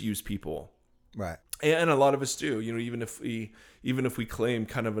not just use people? Right. And a lot of us do, you know, even if we claim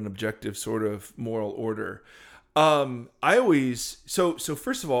kind of an objective sort of moral order. So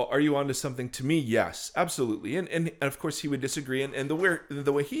first of all, are you onto something? To me, yes, absolutely. And of course he would disagree. And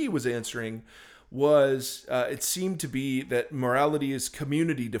the way he was answering was, it seemed to be that morality is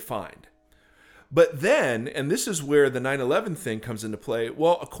community defined. But then, and this is where the 9/11 thing comes into play.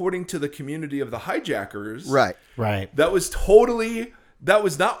 Well, according to the community of the hijackers, right. that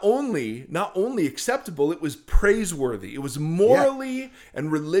was not only acceptable, it was praiseworthy. It was morally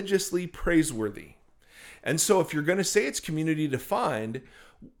and religiously praiseworthy. And so if you're going to say it's community defined,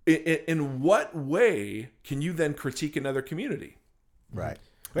 in what way can you then critique another community? Right.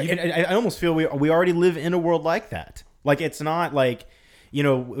 And I almost feel we already live in a world like that. Like, it's not like,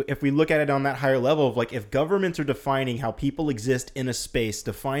 if we look at it on that higher level of like, if governments are defining how people exist in a space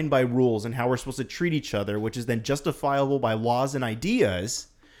defined by rules and how we're supposed to treat each other, which is then justifiable by laws and ideas,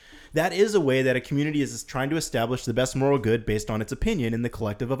 that is a way that a community is trying to establish the best moral good based on its opinion in the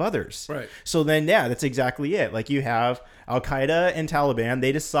collective of others. Right. So then, yeah, that's exactly it. Like you have Al-Qaeda and Taliban,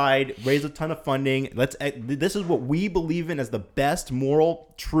 they decide, raise a ton of funding. This is what we believe in as the best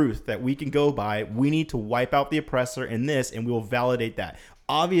moral truth that we can go by. We need to wipe out the oppressor in this, and we will validate that.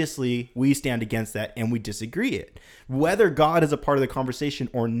 Obviously, we stand against that and we disagree it. Whether God is a part of the conversation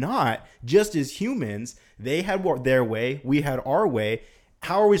or not, just as humans, they had their way, we had our way.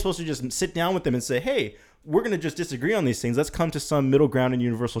 How are we supposed to just sit down with them and say, hey, we're going to just disagree on these things. Let's come to some middle ground and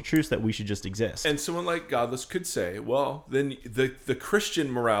universal truths that we should just exist. And someone like Godless could say, well, then the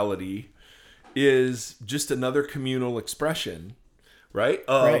Christian morality is just another communal expression, right?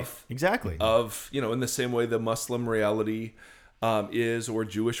 Right. Exactly. Of, in the same way the Muslim reality is, or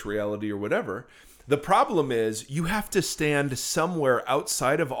Jewish reality or whatever. The problem is you have to stand somewhere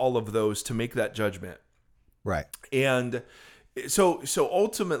outside of all of those to make that judgment. Right. And so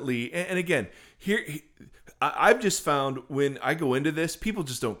ultimately, and again, here I've just found when I go into this, people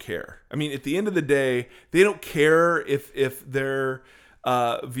just don't care. I mean, at the end of the day, they don't care if their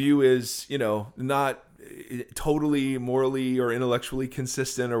view is, not totally morally or intellectually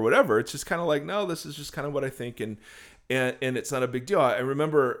consistent or whatever. It's just kind of like, no, this is just kind of what I think, and it's not a big deal. I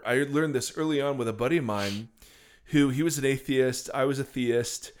remember I learned this early on with a buddy of mine he was an atheist, I was a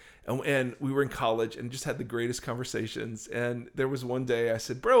theist. And we were in college and just had the greatest conversations. And there was one day I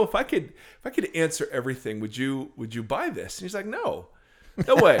said, bro, if I could answer everything, would you buy this? And he's like, no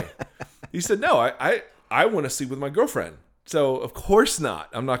way. He said, no, I want to sleep with my girlfriend. So of course not.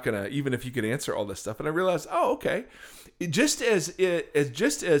 I'm not going to, even if you could answer all this stuff. And I realized, oh, okay. Just as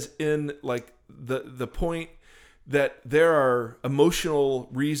in like the point that there are emotional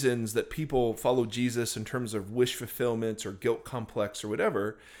reasons that people follow Jesus in terms of wish fulfillment or guilt complex or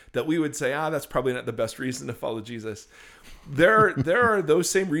whatever, that we would say, that's probably not the best reason to follow Jesus. There are those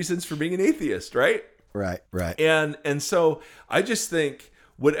same reasons for being an atheist, right? Right. And so I just think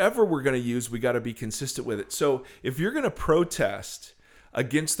whatever we're going to use, we got to be consistent with it. So if you're going to protest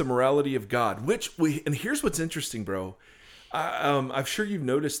against the morality of God, and here's what's interesting, bro. I'm sure you've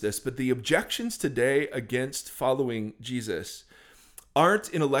noticed this, but the objections today against following Jesus aren't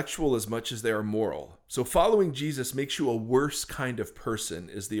intellectual as much as they are moral. So following Jesus makes you a worse kind of person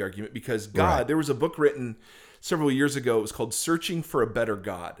is the argument, because God, right. There was a book written several years ago. It was called Searching for a Better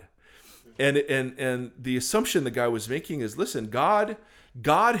God. And the assumption the guy was making is, listen, God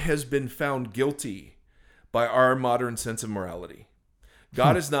has been found guilty by our modern sense of morality.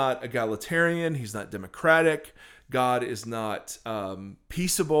 God is not egalitarian. He's not democratic. God is not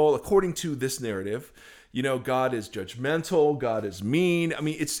peaceable, according to this narrative. God is judgmental. God is mean. I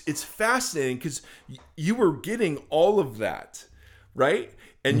mean, it's fascinating because you were getting all of that, right?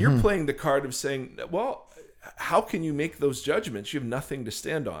 And you're playing the card of saying, well, how can you make those judgments? You have nothing to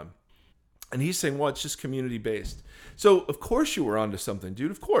stand on. And he's saying, well, it's just community-based. So, of course you were onto something,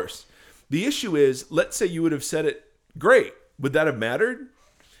 dude. Of course. The issue is, let's say you would have said it great. Would that have mattered?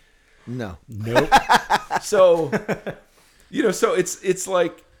 No. Nope. So, so it's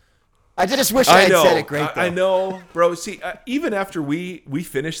like, I just wish I had said it great, though. I know, bro. See, even after we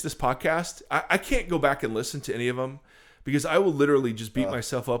finish this podcast, I can't go back and listen to any of them because I will literally just beat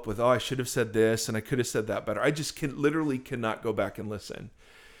myself up with, I should have said this and I could have said that better. I just literally cannot go back and listen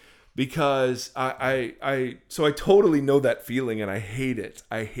because I totally know that feeling and I hate it.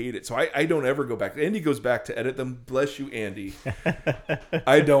 So I don't ever go back. Andy goes back to edit them. Bless you, Andy.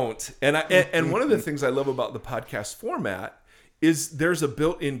 I don't. And one of the things I love about the podcast format is there's a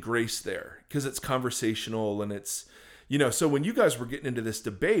built-in grace there because it's conversational and it's, so when you guys were getting into this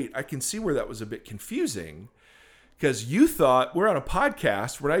debate, I can see where that was a bit confusing because you thought we're on a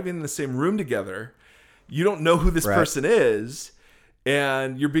podcast. We're not even in the same room together. You don't know who this person is.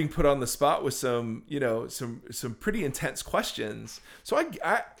 And you're being put on the spot with some pretty intense questions. So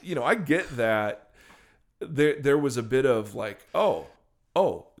I get that there was a bit of like, oh,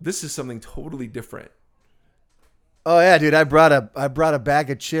 this is something totally different. Oh yeah, dude! I brought a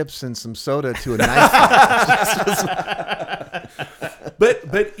bag of chips and some soda to a knife fight.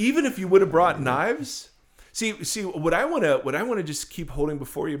 But even if you would have brought knives, see what I want to just keep holding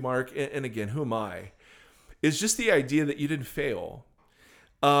before you, Mark. And again, who am I? Is just the idea that you didn't fail.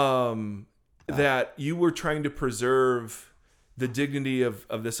 That you were trying to preserve the dignity of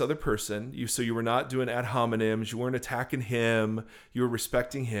this other person. So you were not doing ad hominems. You weren't attacking him. You were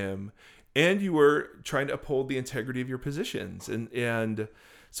respecting him. And you were trying to uphold the integrity of your positions. And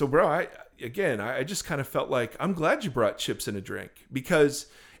So, bro, I just kind of felt like I'm glad you brought chips and a drink because,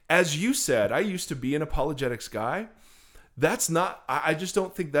 as you said, I used to be an apologetics guy. That's not, I just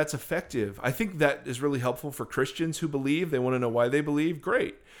don't think that's effective. I think that is really helpful for Christians who believe. They want to know why they believe.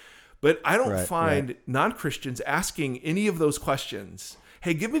 Great. But I don't find non-Christians asking any of those questions.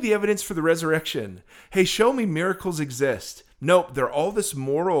 Hey, give me the evidence for the resurrection. Hey, show me miracles exist. Nope, they're all this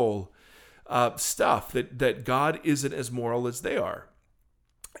moral stuff that God isn't as moral as they are.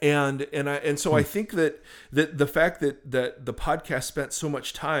 And so I think that the fact that the podcast spent so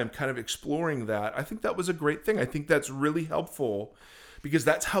much time kind of exploring that, I think that was a great thing. I think that's really helpful because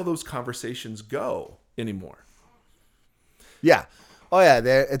that's how those conversations go anymore. Yeah. Oh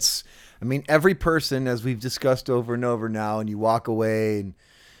yeah. Every person, as we've discussed over and over now, and you walk away, and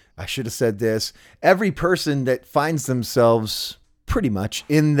I should have said this, every person that finds themselves pretty much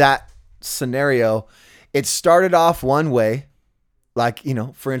in that scenario, it started off one way. Like,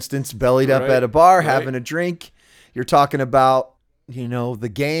 for instance, bellied up at a bar, having a drink. You're talking about,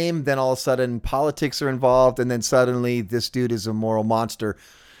 the game. Then all of a sudden politics are involved. And then suddenly this dude is a moral monster.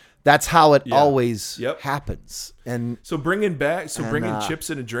 That's how it always happens. And so bringing chips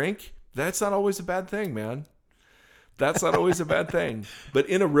and a drink, that's not always a bad thing, man. That's not always a bad thing. But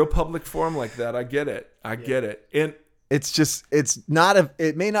in a real public forum like that, I get it. I get it. And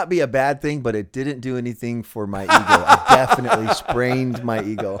it may not be a bad thing, but it didn't do anything for my ego. I definitely sprained my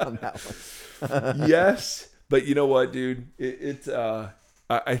ego on that one. Yes. But you know what, dude?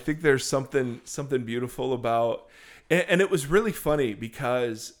 I think there's something beautiful about, and it was really funny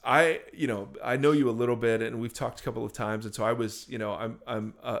because I know you a little bit and we've talked a couple of times. And so I was,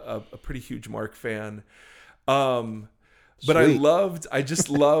 I'm a pretty huge Mark fan. But I just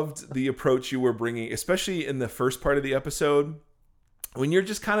loved the approach you were bringing, especially in the first part of the episode, when you're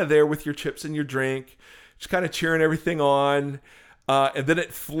just kind of there with your chips and your drink, just kind of cheering everything on. And then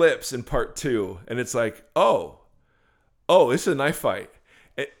it flips in part 2 and it's like, oh, it's a knife fight.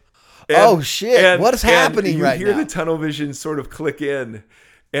 What is happening right now? You hear the tunnel vision sort of click in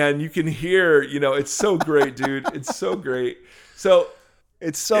and you can hear, it's so great, dude. It's so great. So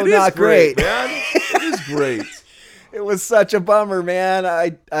it's so not great, man. It is great. It was such a bummer, man.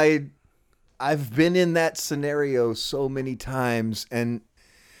 I've been in that scenario so many times, and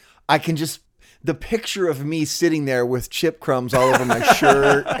I can just the picture of me sitting there with chip crumbs all over my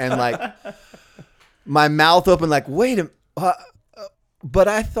shirt and like my mouth open, like, wait a minute, but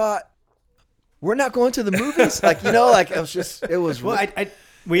I thought we're not going to the movies, like it was. Well,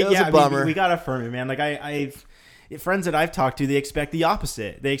 we a bummer. We gotta affirm it, man. Like I've friends that I've talked to, they expect the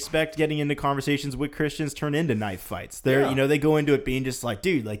opposite. They expect getting into conversations with Christians turn into knife fights. They go into it being just like,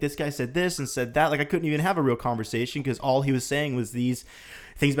 dude, like this guy said this and said that. Like I couldn't even have a real conversation because all he was saying was these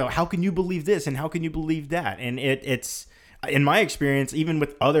things about how can you believe this and how can you believe that. And it's in my experience, even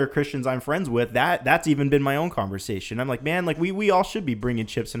with other Christians I'm friends with, that's even been my own conversation. I'm like, man, like we all should be bringing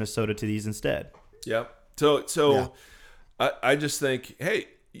chips and a soda to these instead. Yep. So I just think, hey,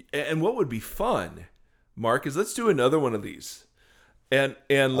 and what would be fun, Mark, is let's do another one of these, and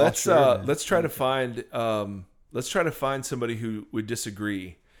let's try to find somebody who would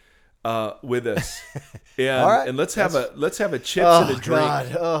disagree with us, and right. and let's have a chips and a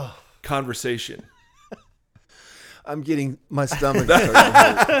drink conversation. I'm getting my stomach starting to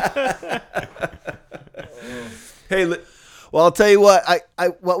hurt. Hey, well, I'll tell you what.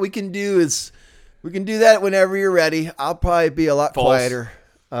 What we can do is we can do that whenever you're ready. I'll probably be a lot quieter.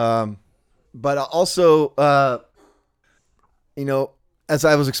 But also, as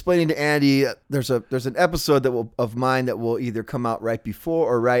I was explaining to Andy, there's an episode of mine that will either come out right before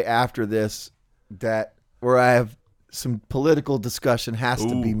or right after this, where I have some political discussion has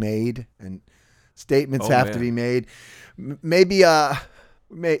to be made and statements have to be made. Maybe I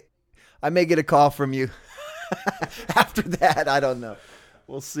may get a call from you after that. I don't know.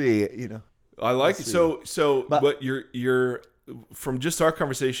 We'll see. I like it. So, but you're from just our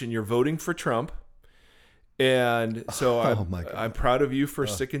conversation, you're voting for Trump, and so I'm proud of you for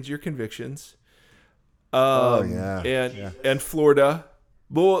sticking to your convictions. And Florida.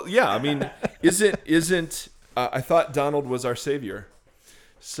 Well, yeah. I mean, isn't I thought Donald was our savior.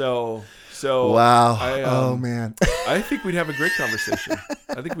 So wow. Man. I think we'd have a great conversation.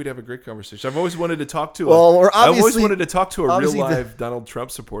 I've always wanted to talk to a real live Donald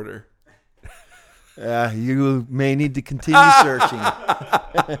Trump supporter. You may need to continue searching.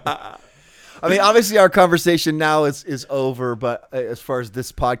 I mean, obviously our conversation now is over, but as far as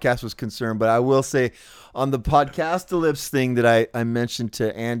this podcast was concerned, but I will say on the Podcastalypse thing that I mentioned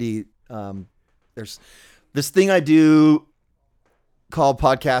to Andy, there's this thing I do called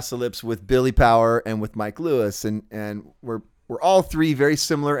Podcastalypse with Billy Power and with Mike Lewis. And we're we're all three very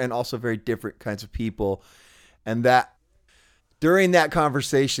similar and also very different kinds of people. And that during that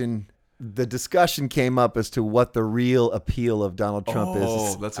conversation, the discussion came up as to what the real appeal of Donald Trump is.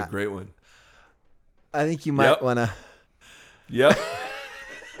 Oh, that's a great one. I think you might want to. Yep.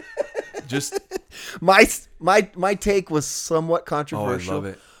 Just my take was somewhat controversial. Oh, I love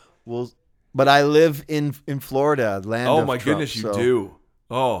it. Well, but I live in Florida, land of Oh my Trump, goodness, you so, do.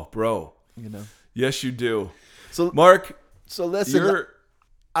 Oh, bro. You know. Yes, you do. So Mark, so listen,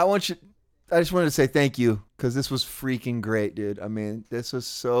 I just wanted to say thank you because this was freaking great, dude. I mean, this was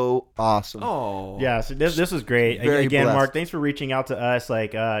so awesome. Oh. Yeah, so this was great. Very Again, blessed. Mark, thanks for reaching out to us.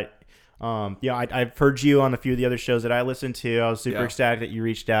 Like, I've heard you on a few of the other shows that I listened to. I was super ecstatic that you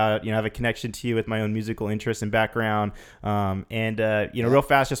reached out. You know, I have a connection to you with my own musical interests and background. Real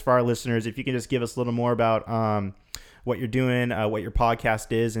fast, just for our listeners, if you can just give us a little more about what you're doing, what your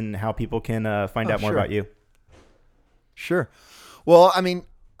podcast is, and how people can find out more about you. Sure. Well, I mean,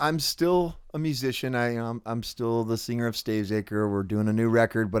 I'm still a musician. I'm still the singer of Stavesacre. We're doing a new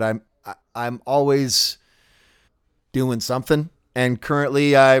record, but I'm always doing something. And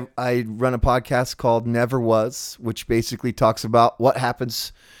currently, I run a podcast called Never Was, which basically talks about what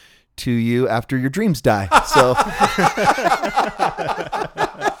happens to you after your dreams die. So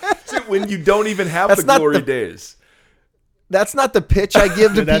when you don't even have the glory days. That's not the pitch I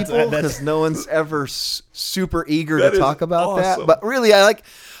give to people because no one's ever super eager to talk about that. But really, I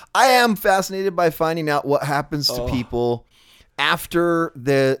am fascinated by finding out what happens to people after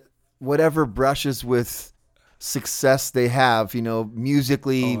whatever brushes with success they have, you know,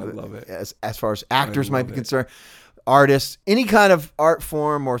 musically, I love it. As far as actors might be concerned, artists, any kind of art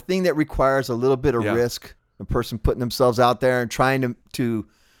form or thing that requires a little bit of risk, a person putting themselves out there and trying to,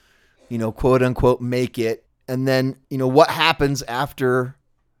 you know, quote unquote, make it. And then, you know, what happens after,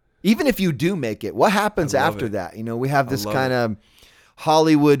 even if you do make it, what happens after that? You know, we have this kind of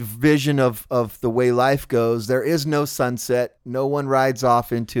Hollywood vision of the way life goes. There is no sunset. No one rides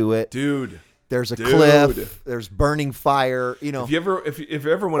off into it. Dude. There's a cliff. There's burning fire. You know, if you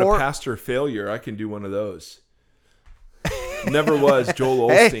ever want a pastor failure, I can do one of those. Never Was, Joel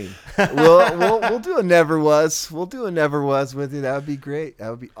Osteen. Hey, we'll do a Never Was. We'll do a Never Was with you. That would be great. That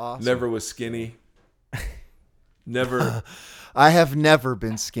would be awesome. Never was skinny. Never. I have never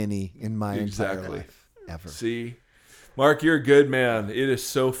been skinny in my entire life. Ever. See, Mark, you're a good man. It is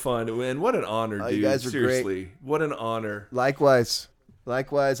so fun, and what an honor, dude. You guys are seriously, great. What an honor. Likewise,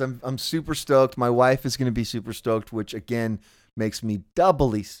 I'm super stoked. My wife is going to be super stoked, which again makes me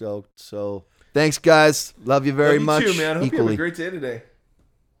doubly stoked. So thanks, guys. Love you very much. You too, man. Hope you have a great day today.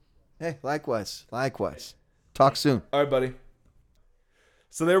 Hey, likewise. Talk soon. All right, buddy.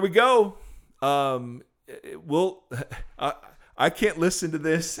 So there we go. I can't listen to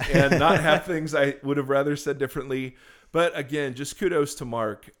this and not have things I would have rather said differently. But again, just kudos to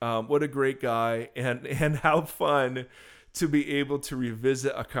Mark. What a great guy, and how fun to be able to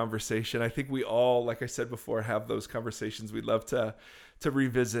revisit a conversation. I think we all, like I said before, have those conversations we'd love to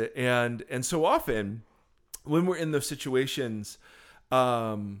revisit. And so often when we're in those situations,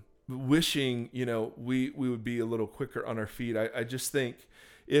 wishing, you know, we would be a little quicker on our feet. I just think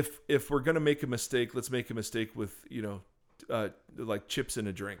if we're going to make a mistake, let's make a mistake with, you know, like chips in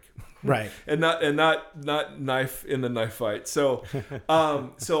a drink, right? and not knife in the knife fight. So,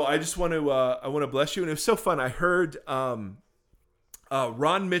 so I just want to bless you, and it was so fun. I heard Ron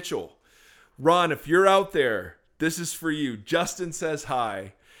Mitchell. Ron, if you're out there, this is for you. Justin says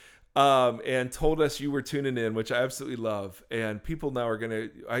hi, and told us you were tuning in, which I absolutely love. And people now are gonna.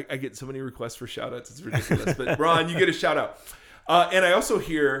 I get so many requests for shout outs. It's ridiculous. But Ron, you get a shout out. And I also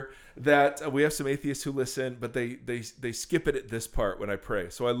hear that we have some atheists who listen, but they skip it at this part when I pray.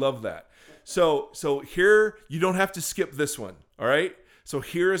 So I love that. So here, you don't have to skip this one. All right. So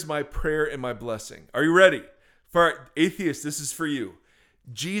here is my prayer and my blessing. Are you ready? For our atheists, this is for you.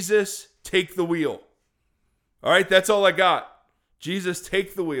 Jesus, take the wheel. All right. That's all I got. Jesus,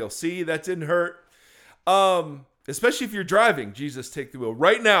 take the wheel. See, that didn't hurt. Especially if you're driving. Jesus, take the wheel.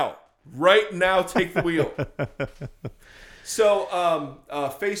 Right now, take the wheel. So,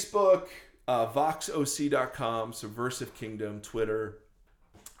 Facebook, voxoc.com, Subversive Kingdom, Twitter.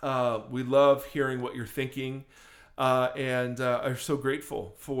 We love hearing what you're thinking, and are so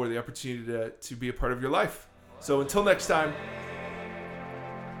grateful for the opportunity to be a part of your life. So until next time.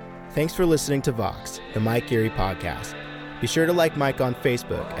 Thanks for listening to Vox, the Mike Geary podcast. Be sure to like Mike on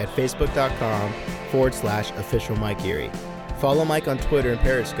Facebook at facebook.com/official Mike Geary. Follow Mike on Twitter and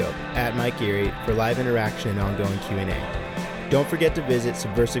Periscope at Mike Geary for live interaction and ongoing Q&A. Don't forget to visit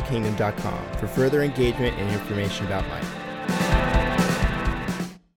subversivekingdom.com for further engagement and information about Mike.